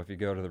 So if you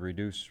go to the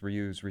reduce,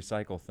 reuse,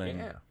 recycle thing.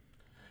 Yeah.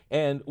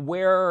 And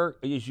where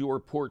is your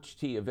Porch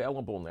Tea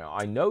available now?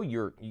 I know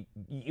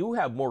you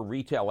have more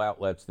retail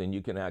outlets than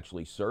you can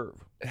actually serve.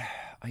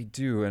 I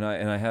do, and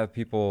I have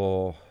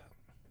people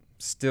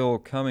still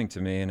coming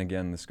to me, and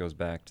again, this goes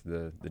back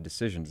to the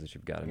decisions that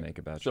you've got to make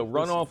about So your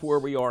run business. off where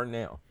we are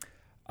now.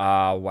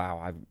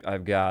 Wow,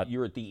 I've got...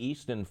 You're at the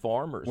Easton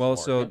Farmers Well,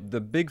 Market. so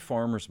the big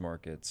farmers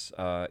markets,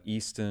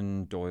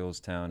 Easton,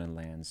 Doylestown, and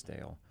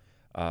Lansdale,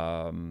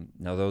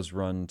 Now those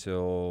run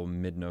till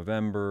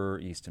mid-November.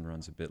 Easton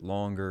runs a bit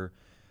longer.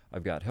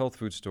 I've got health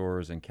food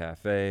stores and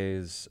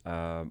cafes.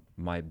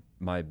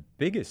 My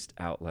biggest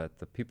outlet,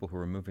 the people who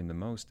are moving the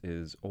most,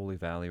 is Ole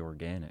Valley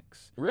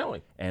Organics.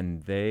 Really?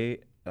 And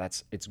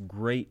it's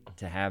great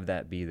to have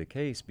that be the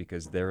case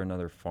because they're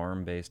another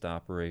farm-based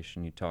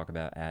operation. You talk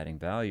about adding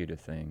value to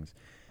things.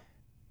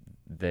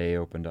 They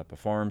opened up a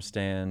farm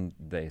stand.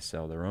 They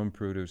sell their own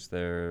produce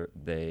there.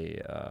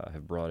 They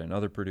have brought in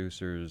other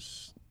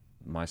producers.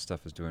 My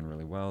stuff is doing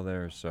really well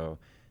there, so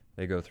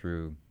they go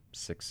through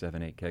 6,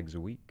 7, 8 kegs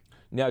a week.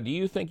 Now, do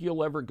you think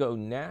you'll ever go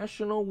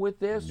national with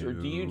this, or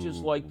do you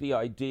just like the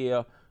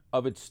idea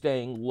of it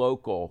staying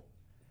local?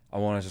 I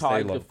want us to stay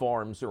tied local. to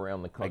farms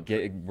around the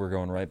country. We're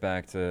going right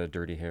back to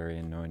Dirty Harry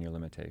and knowing your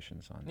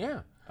limitations on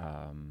that.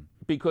 Yeah.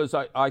 Because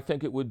I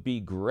think it would be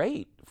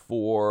great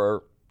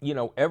for,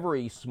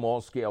 every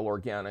small-scale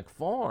organic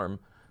farm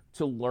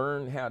to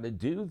learn how to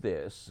do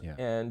this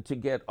and to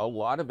get a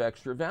lot of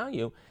extra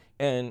value.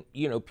 And,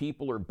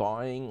 people are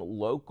buying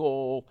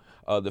local.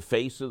 The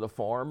face of the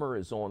farmer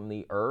is on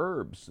the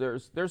herbs.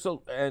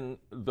 And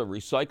the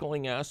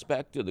recycling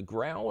aspect of the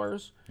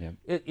growlers. Yep.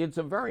 It's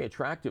a very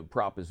attractive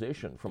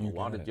proposition from a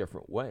lot of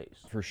different ways.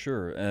 For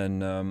sure.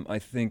 And I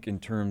think in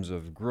terms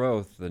of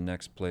growth, the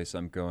next place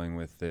I'm going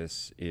with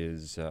this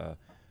is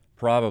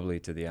probably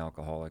to the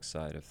alcoholic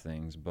side of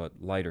things, but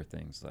lighter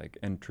things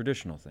and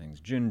traditional things,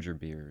 ginger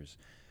beers.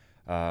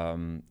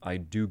 I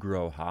do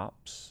grow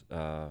hops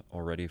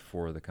already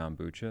for the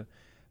kombucha,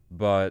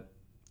 but...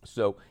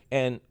 So,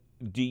 and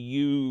do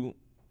you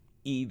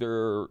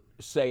either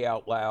say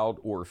out loud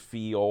or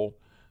feel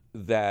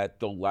that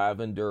the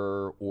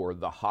lavender or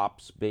the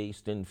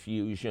hops-based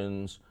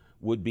infusions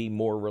would be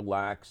more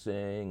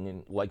relaxing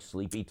and like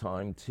sleepy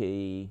time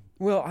tea?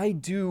 Well, I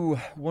do.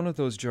 One of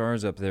those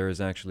jars up there is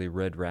actually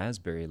red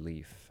raspberry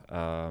leaf,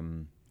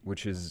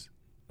 which is...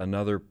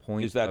 another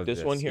point. Is that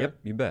this one here? Yep,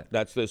 you bet.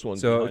 That's this one.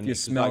 So if you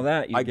smell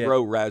that, I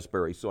grow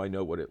raspberry, so I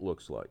know what it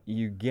looks like.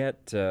 You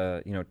get,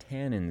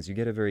 tannins. You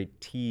get a very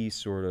tea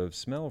sort of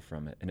smell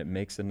from it, and it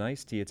makes a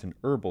nice tea. It's an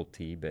herbal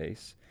tea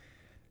base.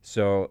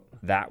 So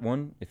that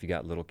one, if you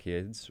got little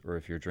kids or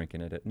if you're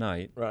drinking it at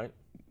night, right,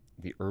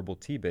 the herbal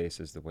tea base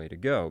is the way to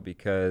go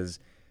because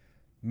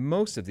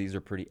most of these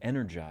are pretty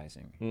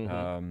energizing.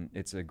 Mm-hmm.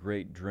 It's a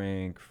great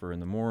drink for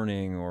in the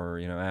morning or,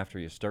 after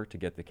you start to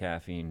get the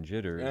caffeine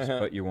jitters,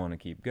 but you want to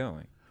keep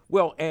going.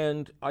 Well,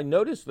 and I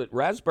noticed that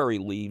raspberry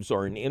leaves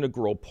are an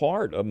integral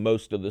part of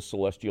most of the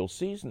Celestial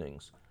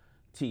Seasonings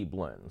tea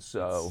blends.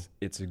 So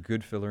it's a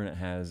good filler, and it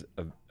has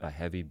a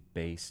heavy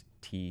base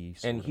tea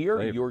sort and of here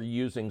flavor. You're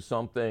using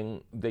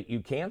something that you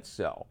can't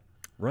sell.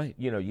 Right.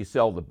 You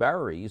sell the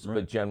berries,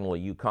 but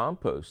generally you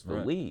compost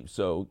the leaves.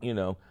 So,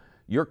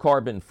 your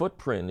carbon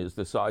footprint is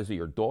the size of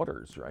your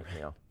daughter's right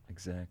now.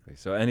 Exactly.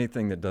 So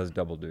anything that does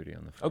double duty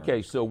on the farm.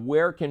 Okay, so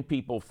where can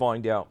people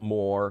find out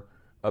more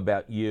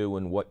about you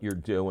and what you're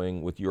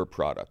doing with your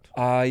product?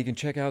 You can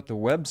check out the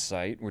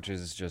website, which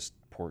is just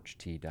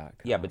porchtea.com.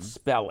 Yeah, but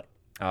spell it.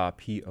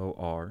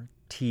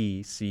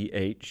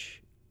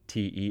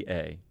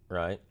 Porchtea.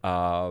 Right.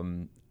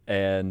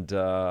 And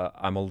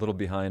I'm a little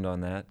behind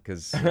on that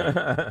because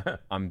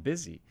I'm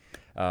busy.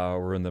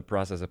 We're in the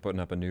process of putting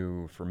up a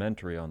new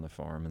fermentary on the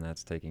farm, and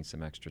that's taking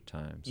some extra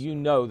time. So. You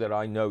know that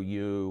I know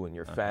you and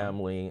your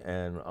family,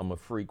 and I'm a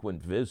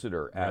frequent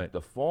visitor at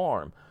the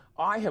farm.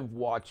 I have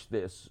watched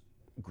this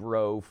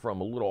grow from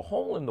a little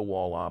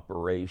hole-in-the-wall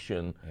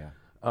operation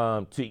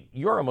to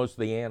you're almost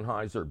the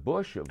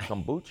Anheuser-Busch of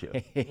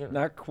kombucha.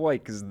 Not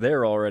quite, because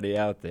they're already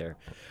out there.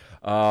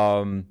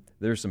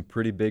 There's some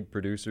pretty big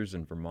producers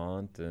in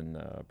Vermont and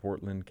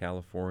Portland,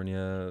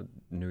 California,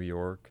 New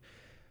York.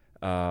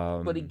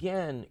 But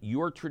again,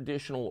 your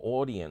traditional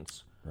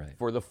audience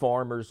for the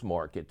farmer's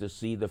market, to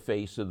see the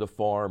face of the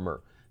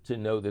farmer, to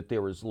know that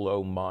there is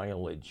low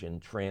mileage in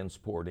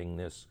transporting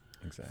this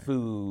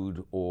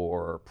food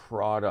or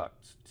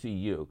product to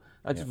you.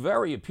 That's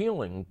very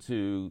appealing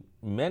to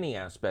many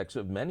aspects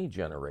of many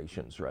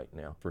generations right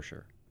now. For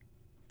sure.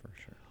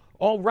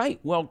 All right.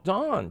 Well,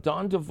 Don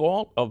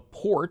DeVault of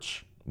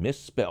Porch,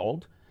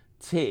 misspelled,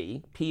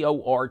 T,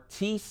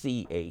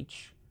 Porchtea.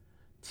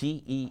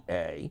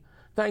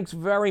 Thanks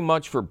very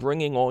much for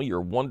bringing all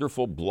your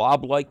wonderful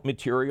blob-like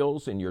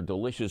materials and your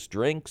delicious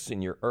drinks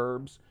and your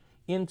herbs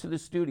into the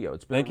studio.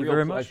 It's been Thank a you real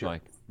very pleasure.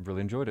 much, Mike. Really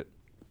enjoyed it.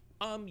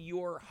 I'm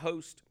your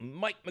host,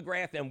 Mike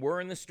McGrath, and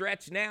we're in the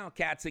stretch now,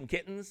 cats and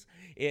kittens.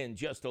 In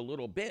just a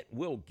little bit,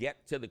 we'll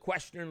get to the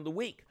question of the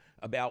week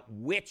about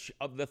which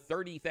of the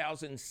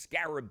 30,000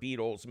 scarab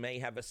beetles may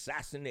have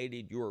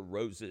assassinated your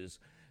roses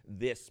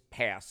this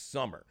past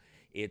summer.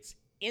 It's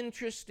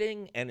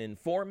interesting and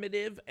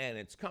informative, and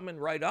it's coming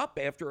right up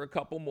after a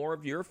couple more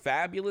of your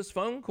fabulous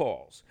phone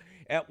calls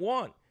at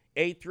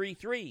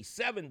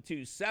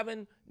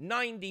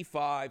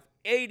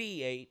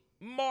 1-833-727-9588.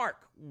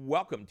 Mark,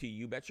 welcome to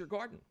You Bet Your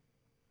Garden.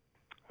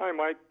 Hi,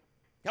 Mike.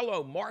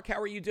 Hello, Mark. How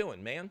are you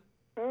doing, man?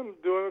 I'm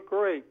doing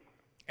great.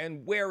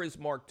 And where is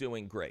Mark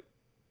doing great?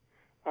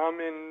 I'm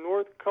in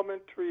North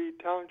Coventry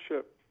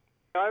Township.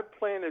 I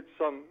planted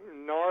some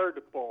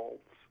nard bulbs,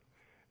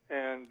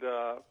 and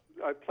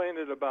I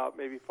planted about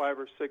maybe 5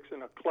 or 6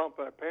 in a clump.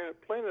 I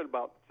planted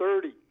about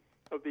 30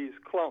 of these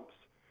clumps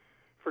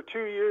for 2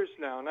 years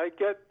now, and I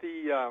get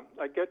the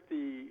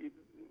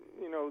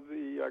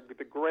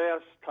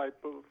grass type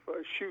of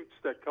shoots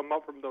that come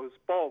up from those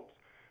bulbs,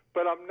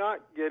 but I'm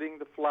not getting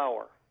the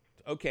flower.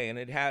 Okay, and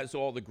it has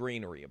all the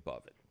greenery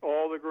above it.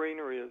 All the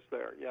greenery is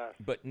there, yes.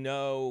 But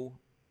no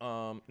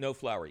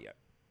flower yet.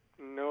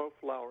 No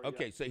flower yet.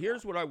 Okay, so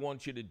here's what I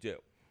want you to do.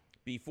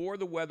 Before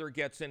the weather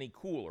gets any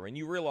cooler, and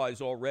you realize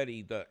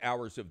already the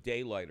hours of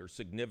daylight are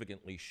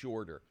significantly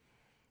shorter,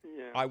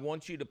 Yeah. I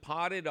want you to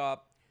pot it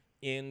up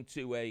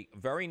into a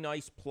very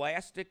nice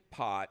plastic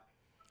pot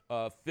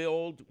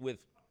filled with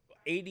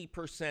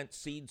 80%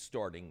 seed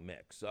starting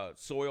mix,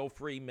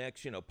 soil-free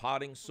mix,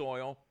 potting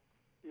soil,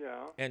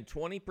 Yeah. and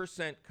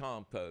 20%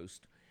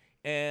 compost.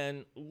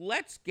 And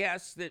let's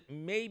guess that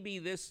maybe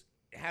this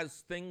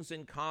has things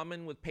in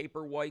common with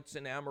paper whites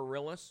and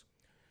amaryllis.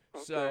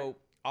 Okay. So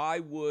I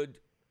would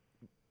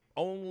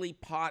only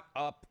pot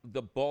up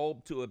the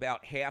bulb to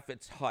about half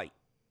its height.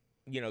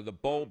 The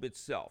bulb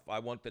itself. I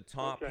want the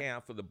top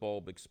half of the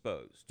bulb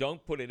exposed.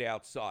 Don't put it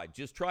outside.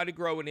 Just try to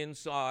grow it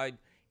inside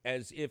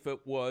as if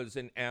it was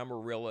an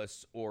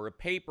amaryllis or a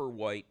paper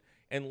white,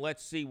 and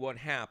let's see what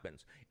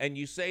happens. And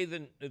you say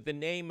the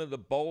name of the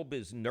bulb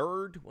is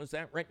Nerd? Was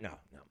that right? No.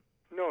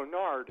 No,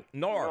 nard.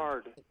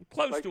 Nard.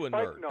 Close Like to a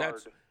spike nerd.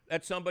 nard.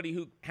 That's somebody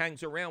who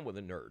hangs around with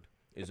a nerd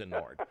is a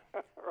nard.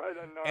 Right,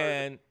 a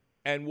nard.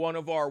 And one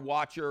of our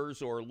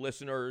watchers or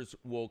listeners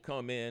will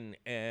come in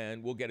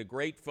and we'll get a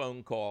great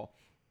phone call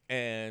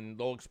and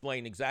they'll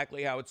explain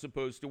exactly how it's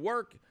supposed to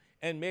work.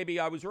 And maybe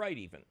I was right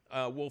even.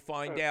 We'll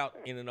find out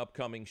in an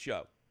upcoming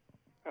show.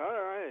 All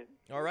right.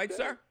 All right,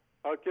 sir?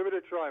 I'll give it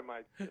a try,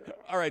 Mike.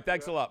 All right.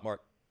 Thanks a lot,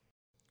 Mark.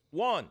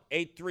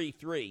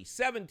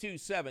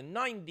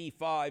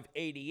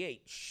 1-833-727-9588.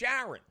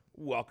 Sharon,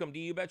 welcome to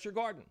You Bet Your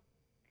Garden.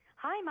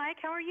 Hi, Mike.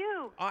 How are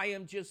you? I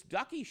am just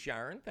ducky,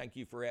 Sharon. Thank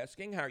you for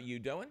asking. How are you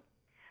doing?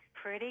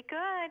 Pretty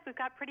good. We've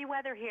got pretty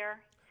weather here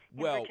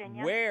in Well,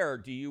 Virginia. where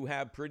do you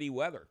have pretty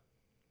weather?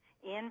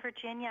 In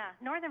Virginia.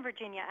 Northern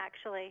Virginia,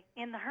 actually.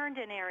 In the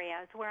Herndon area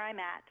is where I'm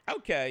at.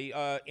 Okay,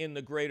 in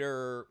the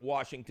greater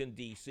Washington,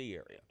 D.C.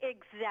 area.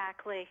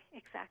 Exactly.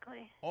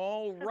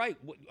 All right.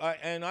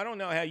 And I don't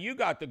know how you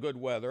got the good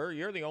weather.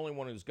 You're the only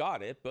one who's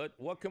got it. But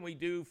what can we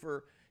do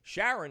for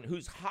Sharon,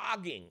 who's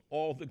hogging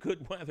all the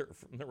good weather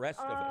from the rest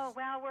of us? Oh,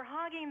 well, we're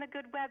hogging the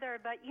good weather.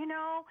 But,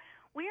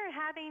 we are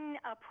having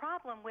a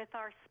problem with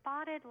our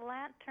spotted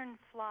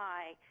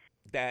lanternfly.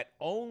 That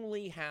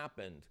only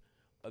happened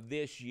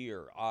this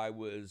year. I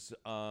was,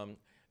 I'd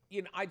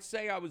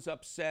say I was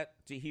upset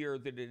to hear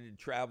that it had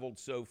traveled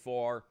so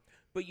far,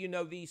 but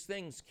these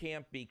things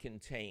can't be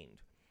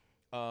contained.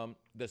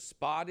 The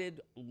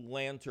spotted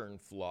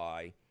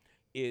lanternfly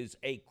is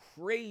a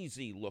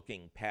crazy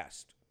looking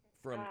pest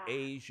from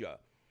Asia.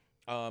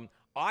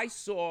 I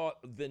saw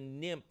the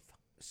nymph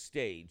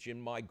stage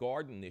in my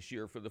garden this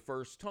year for the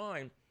first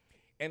time,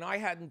 and I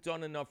hadn't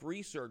done enough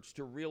research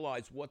to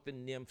realize what the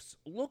nymphs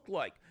looked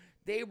like.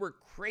 They were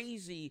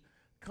crazy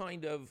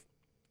kind of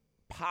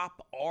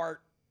pop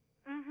art,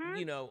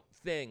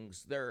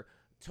 things. They're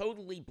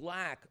totally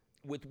black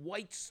with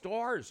white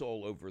stars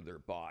all over their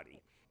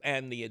body.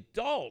 And the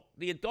adult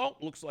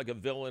looks like a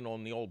villain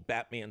on the old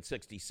Batman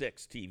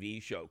 66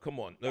 TV show. Come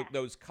on,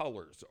 those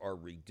colors are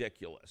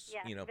ridiculous.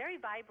 Yeah, very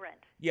vibrant.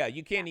 Yeah,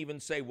 you can't even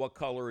say what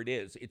color it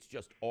is. It's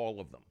just all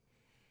of them.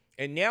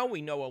 And now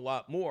we know a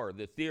lot more.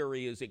 The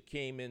theory is it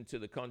came into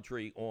the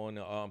country on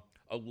a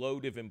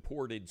load of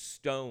imported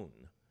stone.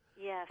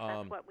 Yes,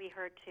 that's what we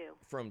heard too.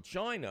 From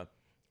China.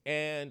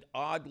 And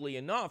oddly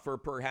enough, or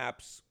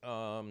perhaps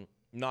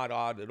not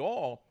odd at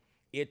all,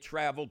 it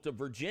traveled to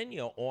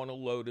Virginia on a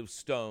load of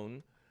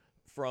stone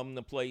from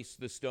the place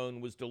the stone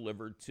was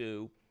delivered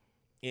to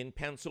in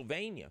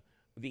Pennsylvania.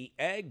 The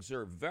eggs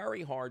are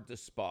very hard to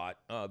spot.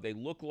 They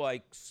look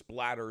like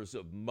splatters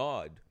of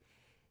mud,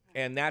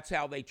 and that's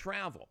how they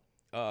travel.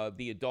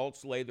 The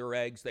adults lay their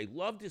eggs. They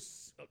love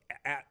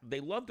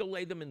to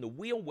lay them in the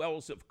wheel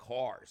wells of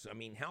cars. I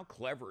mean, how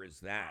clever is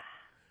that?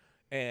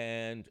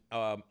 And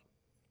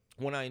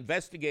when I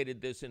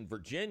investigated this in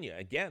Virginia,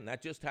 again,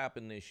 that just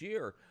happened this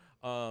year,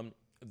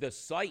 the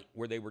site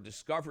where they were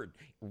discovered,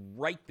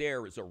 right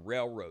there is a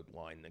railroad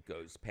line that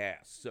goes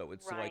past. So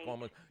it's like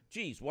almost,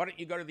 geez, why don't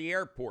you go to the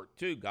airport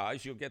too,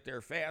 guys? You'll get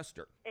there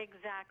faster.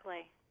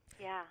 Exactly.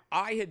 Yeah.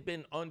 I had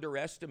been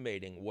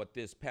underestimating what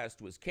this pest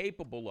was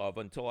capable of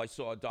until I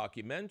saw a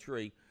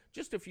documentary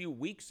just a few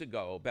weeks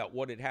ago about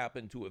what had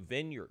happened to a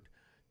vineyard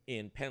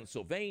in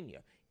Pennsylvania.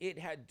 It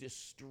had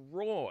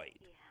destroyed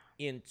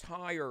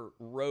entire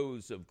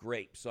rows of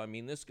grapes. I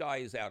mean, this guy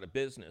is out of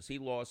business. He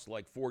lost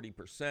like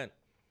 40%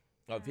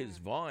 of his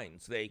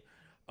vines. They,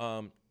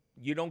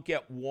 you don't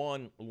get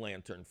one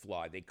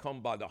lanternfly. They come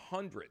by the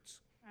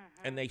hundreds,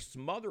 and they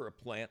smother a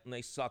plant and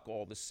they suck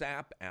all the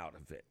sap out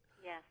of it.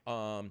 Yes.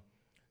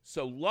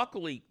 So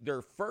luckily,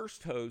 their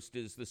first host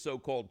is the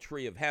so-called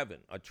tree of heaven,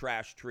 a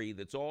trash tree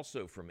that's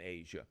also from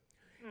Asia.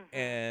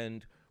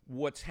 And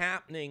what's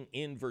happening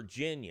in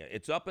Virginia,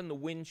 it's up in the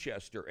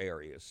Winchester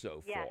area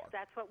so far. Yes,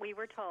 that's what we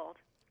were told.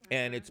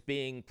 And it's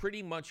being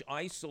pretty much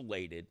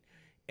isolated.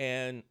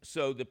 And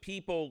so the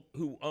people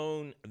who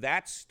own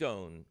that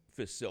stone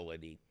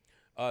facility,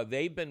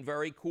 they've been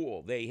very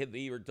cool. They have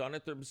either done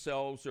it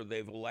themselves or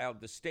they've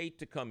allowed the state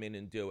to come in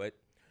and do it.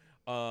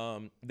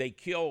 They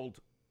killed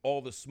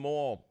all the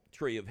small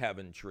tree of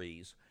heaven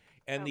trees.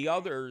 And the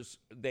others,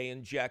 they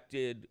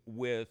injected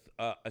with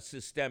a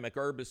systemic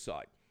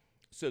herbicide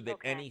so that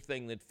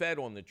anything that fed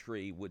on the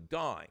tree would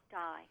die.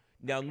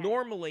 Now,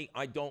 normally,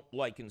 I don't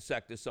like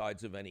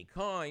insecticides of any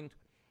kind,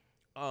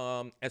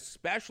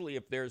 especially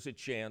if there's a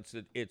chance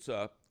that it's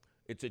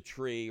a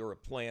tree or a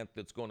plant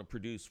that's going to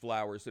produce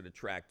flowers that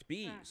attract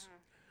bees.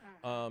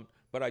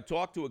 But I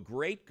talked to a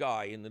great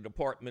guy in the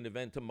Department of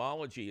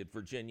Entomology at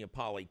Virginia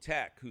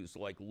Polytech who's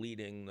like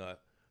leading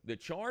the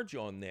charge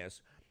on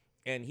this.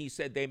 And he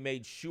said they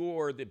made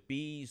sure that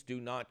bees do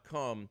not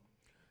come,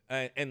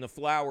 and the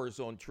flowers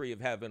on Tree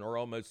of Heaven are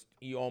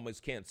you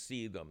almost can't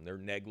see them. They're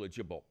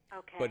negligible.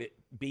 But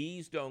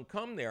bees don't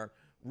come there.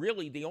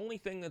 Really, the only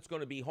thing that's going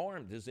to be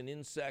harmed is an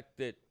insect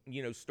that,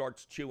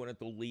 starts chewing at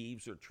the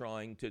leaves or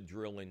trying to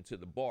drill into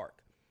the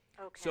bark.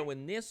 So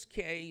in this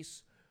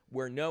case,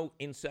 where no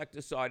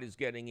insecticide is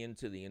getting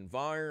into the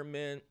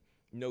environment,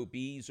 no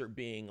bees are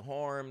being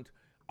harmed,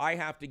 I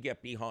have to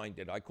get behind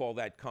it. I call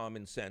that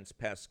common sense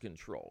pest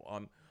control.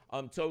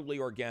 I'm totally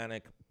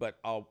organic, but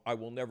I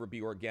will never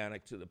be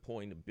organic to the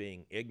point of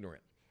being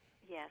ignorant.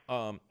 Yes.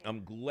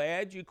 I'm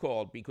glad you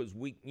called because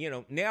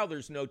now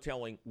there's no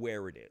telling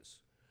where it is,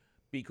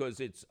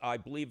 because I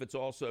believe it's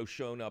also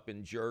shown up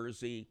in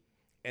Jersey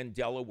and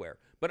Delaware.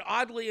 But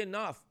oddly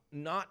enough,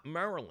 not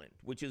Maryland,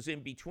 which is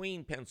in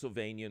between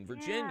Pennsylvania and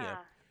Virginia.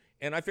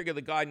 And I figure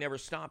the guy never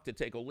stopped to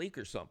take a leak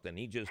or something.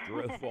 He just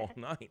drove all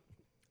night.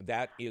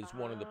 That is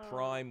one of the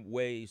prime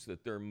ways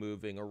that they're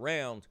moving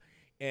around.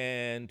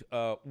 And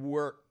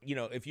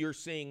if you're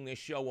seeing this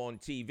show on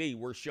TV,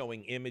 we're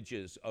showing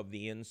images of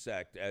the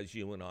insect as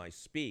you and I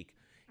speak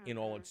in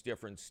all its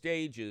different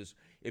stages.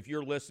 If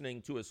you're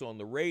listening to us on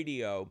the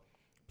radio,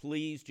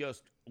 please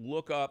just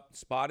look up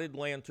spotted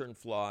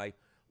lanternfly,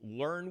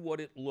 learn what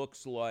it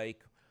looks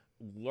like,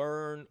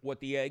 learn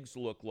what the eggs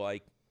look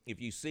like. If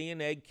you see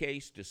an egg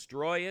case,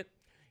 destroy it.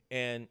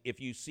 And if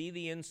you see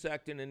the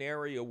insect in an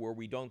area where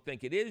we don't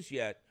think it is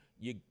yet,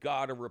 you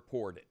got to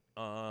report it.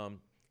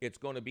 It's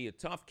going to be a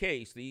tough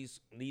case. These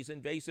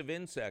invasive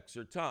insects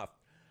are tough.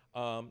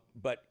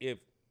 But if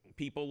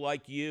people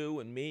like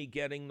you and me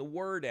getting the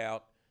word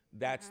out,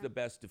 that's the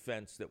best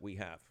defense that we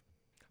have.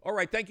 All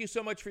right. Thank you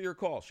so much for your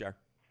call, Cher.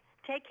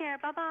 Take care.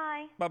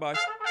 Bye-bye. Bye-bye.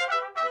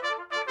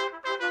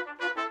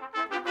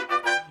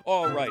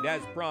 All right.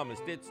 As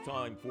promised, it's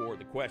time for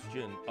the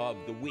question of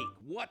the week.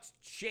 What's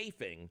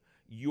chafing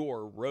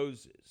your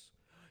roses?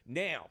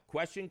 Now,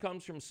 question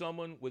comes from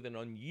someone with an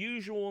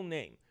unusual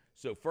name.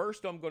 So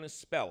first I'm going to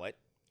spell it,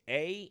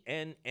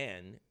 Anneke,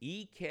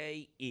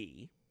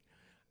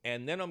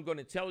 and then I'm going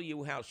to tell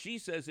you how she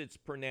says it's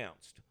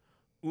pronounced,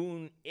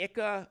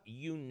 Unica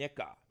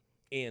unica,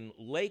 in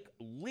Lake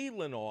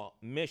Leelanau,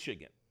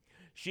 Michigan.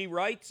 She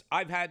writes,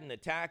 I've had an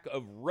attack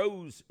of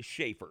rose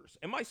chafers.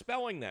 Am I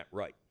spelling that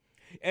right?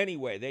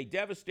 Anyway, they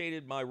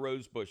devastated my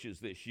rose bushes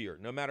this year.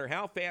 No matter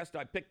how fast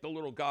I picked the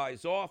little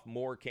guys off,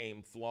 more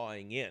came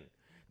flying in.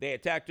 They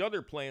attacked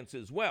other plants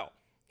as well.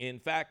 In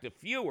fact, a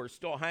few are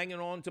still hanging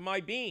on to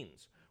my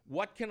beans.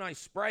 What can I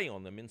spray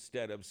on them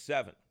instead of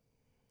 7?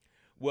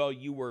 Well,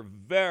 you were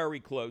very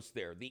close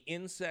there. The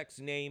insect's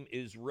name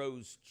is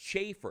rose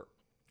chafer,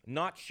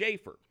 not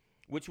Schaefer,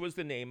 which was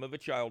the name of a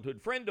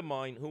childhood friend of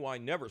mine who I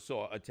never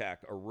saw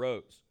attack a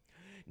rose.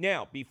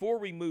 Now, before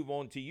we move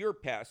on to your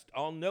pest,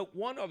 I'll note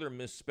one other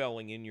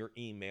misspelling in your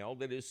email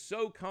that is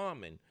so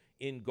common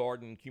in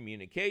garden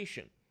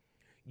communication.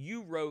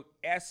 You wrote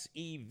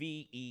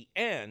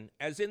SEVEN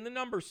as in the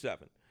number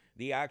 7.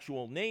 The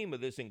actual name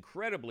of this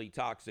incredibly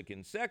toxic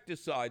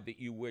insecticide that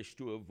you wish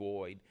to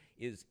avoid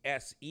is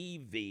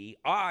SEVIN.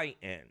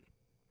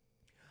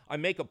 I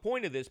make a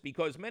point of this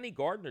because many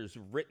gardeners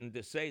have written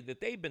to say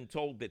that they've been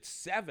told that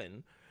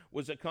 7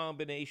 was a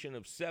combination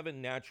of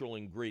 7 natural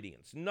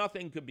ingredients.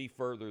 Nothing could be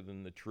further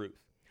than the truth.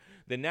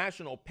 The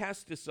National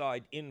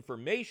Pesticide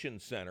Information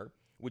Center,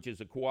 which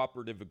is a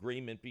cooperative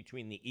agreement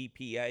between the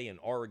EPA and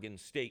Oregon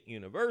State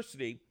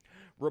University,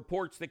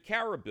 reports that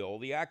carabil,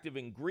 the active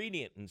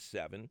ingredient in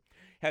 7,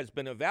 has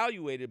been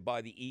evaluated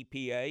by the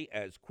EPA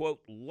as,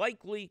 quote,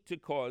 likely to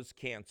cause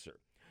cancer.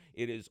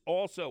 It is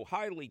also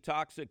highly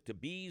toxic to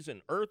bees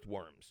and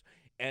earthworms,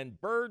 and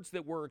birds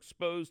that were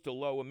exposed to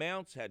low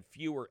amounts had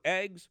fewer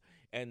eggs,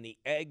 and the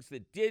eggs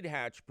that did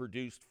hatch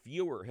produced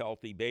fewer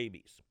healthy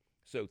babies.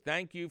 So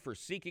thank you for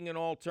seeking an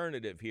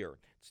alternative here.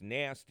 It's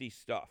nasty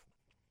stuff.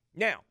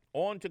 Now,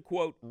 on to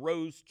quote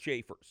rose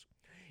chafers.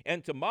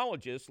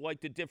 Entomologists like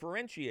to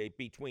differentiate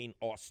between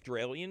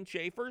Australian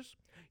chafers,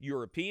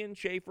 European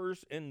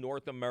chafers, and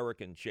North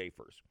American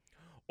chafers.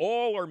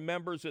 All are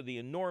members of the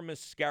enormous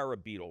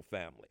scarab beetle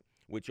family,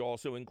 which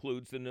also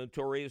includes the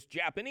notorious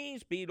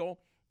Japanese beetle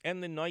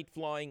and the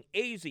night-flying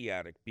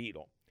Asiatic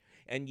beetle.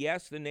 And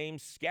yes, the name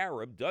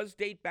scarab does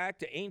date back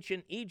to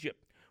ancient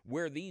Egypt,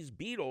 where these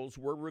beetles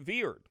were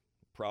revered,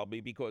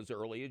 probably because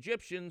early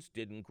Egyptians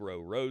didn't grow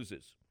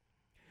roses.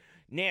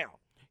 Now,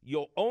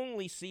 you'll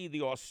only see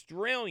the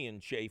Australian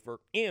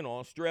chafer in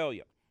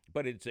Australia,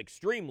 but it's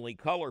extremely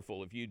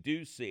colorful if you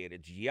do see it.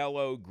 It's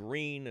yellow,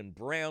 green, and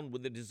brown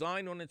with a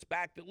design on its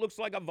back that looks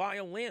like a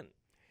violin,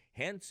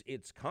 hence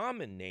its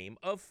common name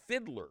of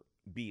fiddler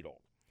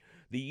beetle.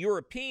 The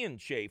European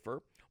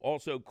chafer,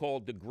 also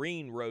called the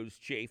green rose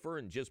chafer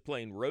and just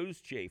plain rose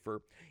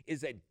chafer,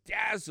 is a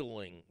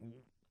dazzlingly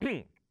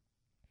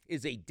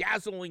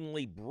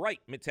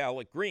bright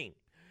metallic green.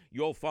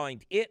 You'll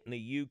find it in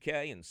the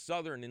UK and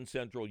southern and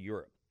central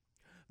Europe.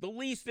 The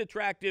least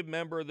attractive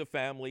member of the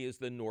family is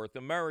the North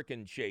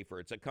American chafer.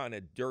 It's a kind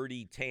of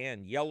dirty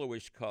tan,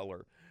 yellowish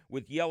color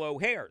with yellow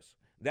hairs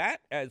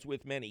that, as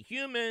with many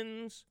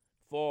humans,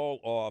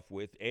 fall off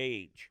with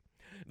age.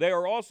 They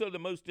are also the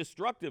most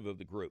destructive of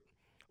the group.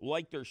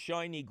 Like their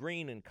shiny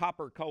green and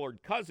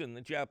copper-colored cousin,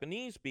 the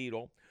Japanese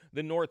beetle,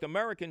 the North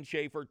American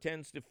chafer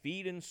tends to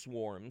feed in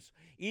swarms,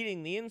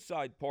 eating the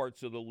inside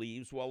parts of the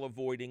leaves while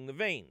avoiding the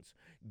veins,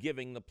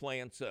 giving the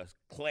plants a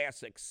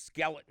classic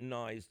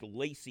skeletonized,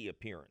 lacy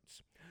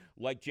appearance.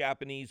 Like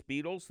Japanese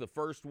beetles, the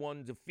first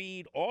one to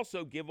feed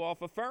also give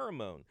off a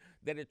pheromone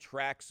that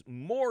attracts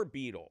more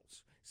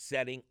beetles,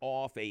 setting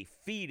off a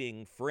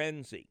feeding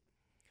frenzy.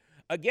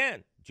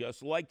 Again,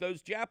 just like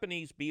those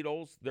Japanese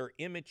beetles, their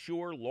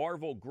immature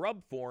larval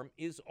grub form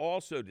is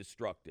also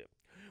destructive.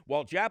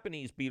 While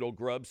Japanese beetle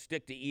grubs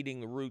stick to eating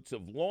the roots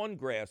of lawn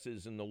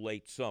grasses in the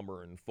late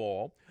summer and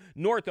fall,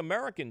 North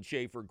American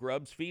chafer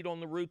grubs feed on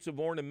the roots of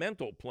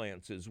ornamental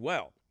plants as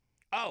well.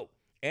 Oh,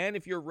 and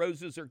if your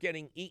roses are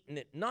getting eaten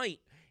at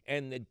night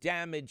and the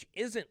damage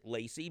isn't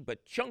lacy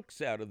but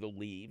chunks out of the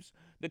leaves,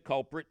 the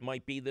culprit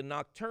might be the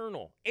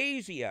nocturnal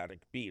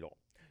Asiatic beetle.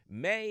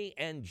 May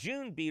and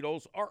June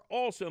beetles are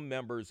also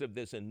members of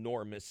this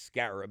enormous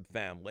scarab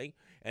family,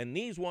 and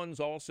these ones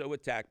also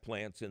attack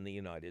plants in the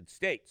United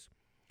States.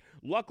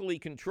 Luckily,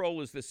 control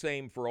is the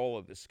same for all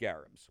of the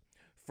scarabs.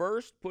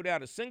 First, put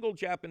out a single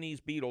Japanese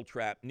beetle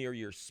trap near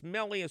your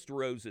smelliest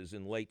roses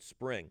in late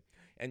spring,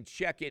 and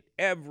check it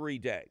every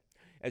day.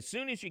 As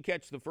soon as you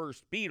catch the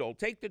first beetle,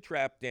 take the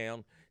trap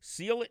down,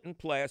 seal it in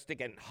plastic,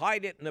 and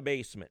hide it in the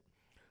basement.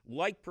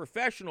 Like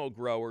professional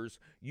growers,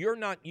 you're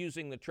not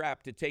using the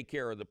trap to take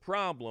care of the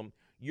problem.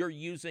 You're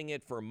using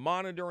it for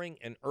monitoring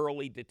and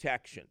early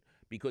detection,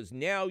 because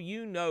now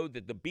you know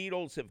that the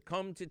beetles have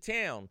come to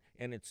town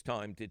and it's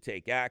time to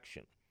take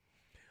action.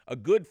 A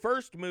good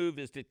first move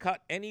is to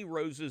cut any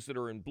roses that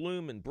are in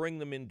bloom and bring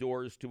them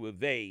indoors to a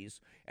vase,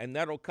 and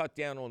that'll cut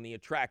down on the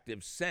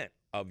attractive scent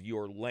of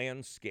your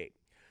landscape.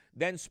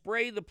 Then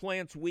spray the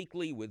plants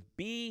weekly with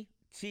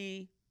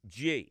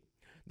BTG.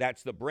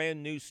 That's the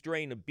brand new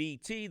strain of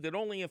BT that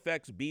only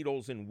affects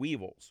beetles and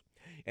weevils.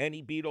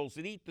 Any beetles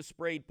that eat the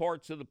sprayed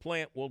parts of the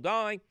plant will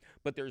die,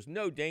 but there's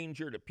no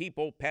danger to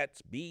people,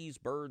 pets, bees,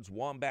 birds,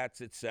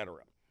 wombats,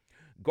 etc.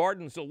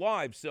 Gardens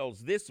Alive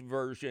sells this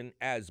version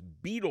as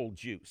beetle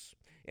juice,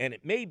 and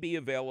it may be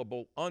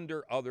available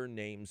under other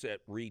names at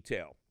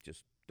retail.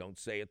 Just don't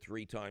say it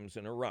 3 times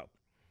in a row.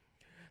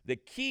 The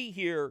key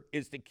here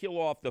is to kill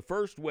off the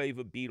first wave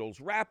of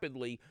beetles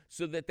rapidly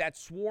so that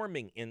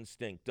swarming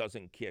instinct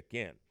doesn't kick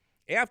in.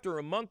 After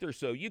a month or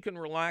so, you can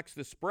relax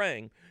the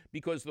spraying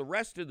because the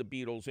rest of the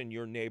beetles in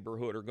your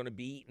neighborhood are going to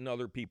be eating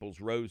other people's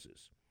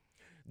roses.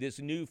 This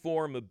new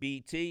form of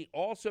BT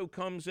also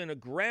comes in a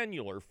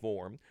granular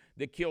form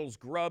that kills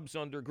grubs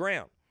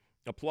underground.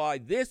 Apply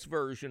this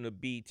version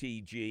of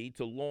BTG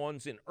to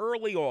lawns in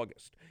early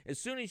August, as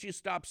soon as you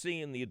stop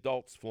seeing the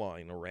adults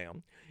flying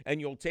around,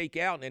 and you'll take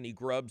out any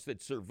grubs that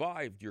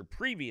survived your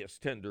previous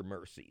tender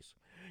mercies.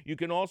 You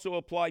can also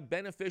apply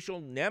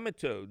beneficial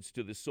nematodes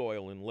to the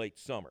soil in late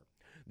summer.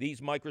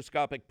 These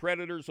microscopic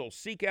predators will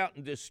seek out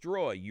and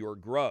destroy your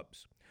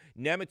grubs.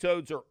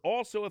 Nematodes are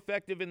also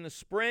effective in the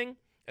spring,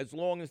 as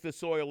long as the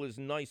soil is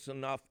nice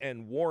enough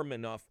and warm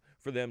enough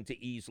for them to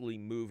easily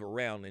move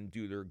around and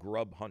do their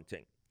grub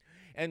hunting.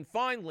 And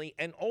finally,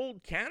 an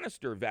old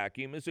canister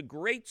vacuum is a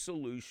great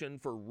solution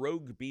for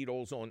rogue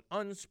beetles on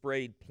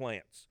unsprayed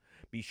plants.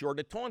 Be sure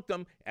to taunt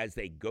them as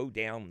they go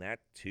down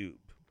that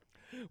tube.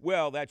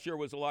 Well, that sure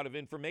was a lot of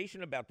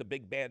information about the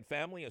big bad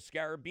family of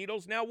scarab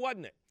beetles, now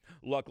wasn't it?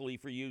 Luckily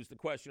for you, the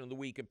question of the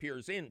week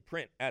appears in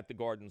print at the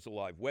Gardens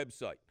Alive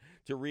website.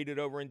 To read it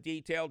over in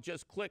detail,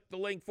 just click the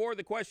link for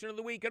the question of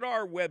the week at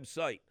our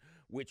website,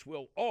 which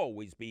will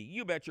always be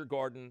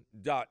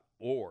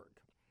youbetyourgarden.org.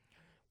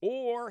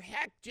 Or,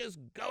 heck, just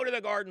go to the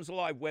Gardens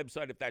Alive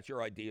website if that's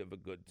your idea of a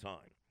good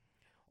time.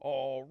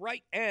 All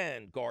right,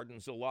 and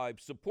Gardens Alive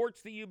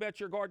supports the You Bet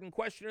Your Garden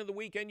question of the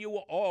week, and you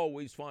will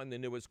always find the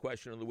newest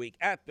question of the week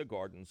at the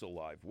Gardens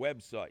Alive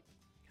website.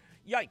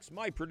 Yikes,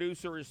 my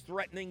producer is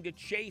threatening to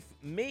chafe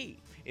me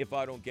if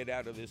I don't get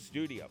out of this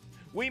studio.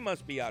 We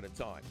must be out of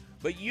time,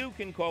 but you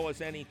can call us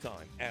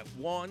anytime at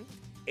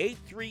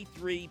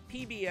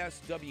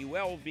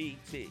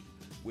 1-833-PBS-WLVT,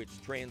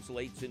 which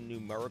translates in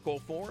numerical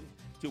form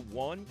to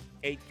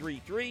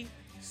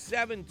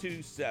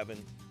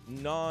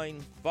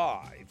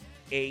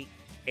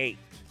 1-833-727-9588.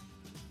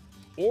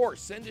 Or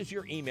send us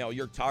your email.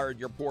 You're tired,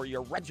 you're poor,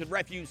 you're wretched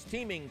refuse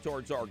teeming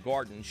towards our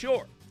garden.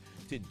 Sure.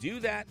 To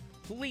do that,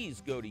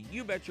 please go to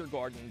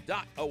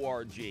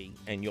youbetyourgarden.org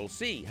and you'll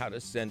see how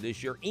to send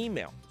us your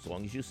email, as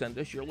long as you send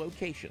us your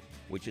location,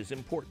 which is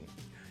important.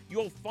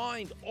 You'll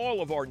find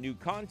all of our new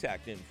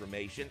contact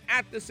information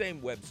at the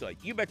same website,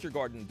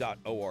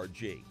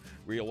 youbetyourgarden.org,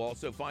 where you'll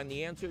also find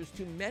the answers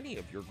to many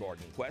of your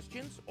garden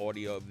questions,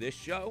 audio of this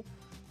show,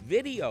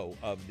 video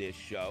of this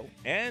show,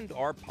 and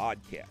our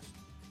podcast.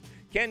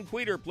 Ken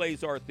Queter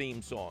plays our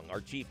theme song.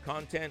 Our Chief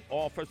Content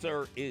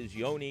Officer is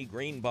Yoni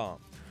Greenbaum.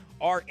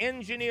 Our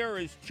engineer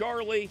is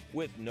Charlie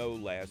with no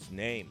last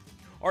name.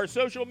 Our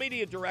social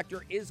media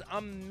director is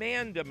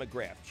Amanda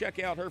McGrath. Check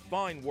out her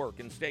fine work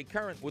and stay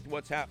current with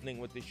what's happening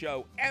with the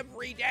show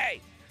every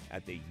day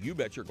at the You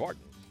Bet Your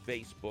Garden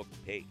Facebook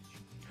page.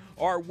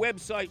 Our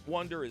website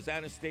wonder is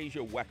Anastasia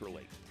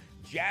Weckerly.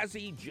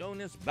 Jazzy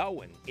Jonas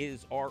Bowen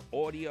is our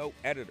audio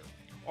editor.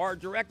 Our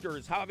director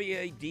is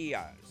Javier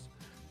Diaz.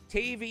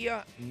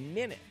 Tavia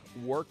Minnick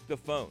worked the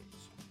phones.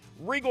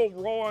 Regal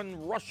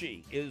Ron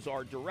Rushy is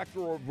our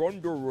director of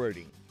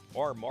underwriting.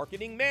 Our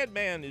marketing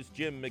madman is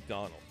Jim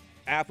McDonald.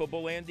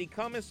 Affable Andy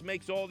Cummis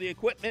makes all the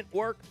equipment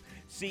work.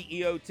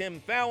 CEO Tim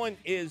Fallon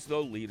is the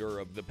leader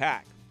of the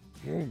pack.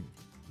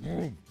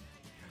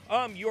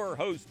 I'm your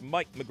host,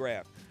 Mike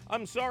McGrath.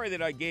 I'm sorry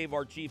that I gave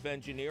our chief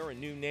engineer a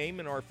new name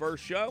in our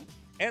first show,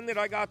 and that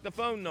I got the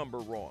phone number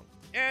wrong,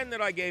 and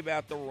that I gave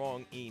out the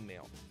wrong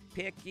email.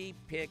 Picky,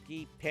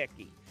 picky,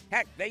 picky.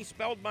 Heck, they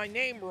spelled my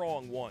name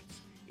wrong once.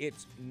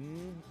 It's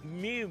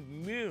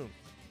Mick,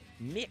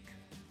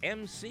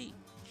 M-C-G-R-A-T-H,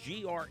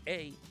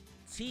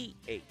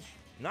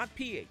 not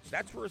P-H.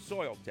 That's for a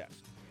soil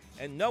test.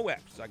 And no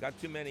F's. I got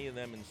too many of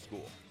them in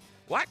school.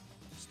 What?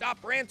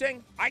 Stop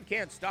ranting? I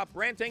can't stop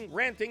ranting.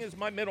 Ranting is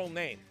my middle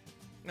name.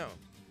 No,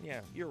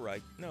 yeah, you're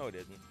right. No, it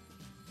isn't.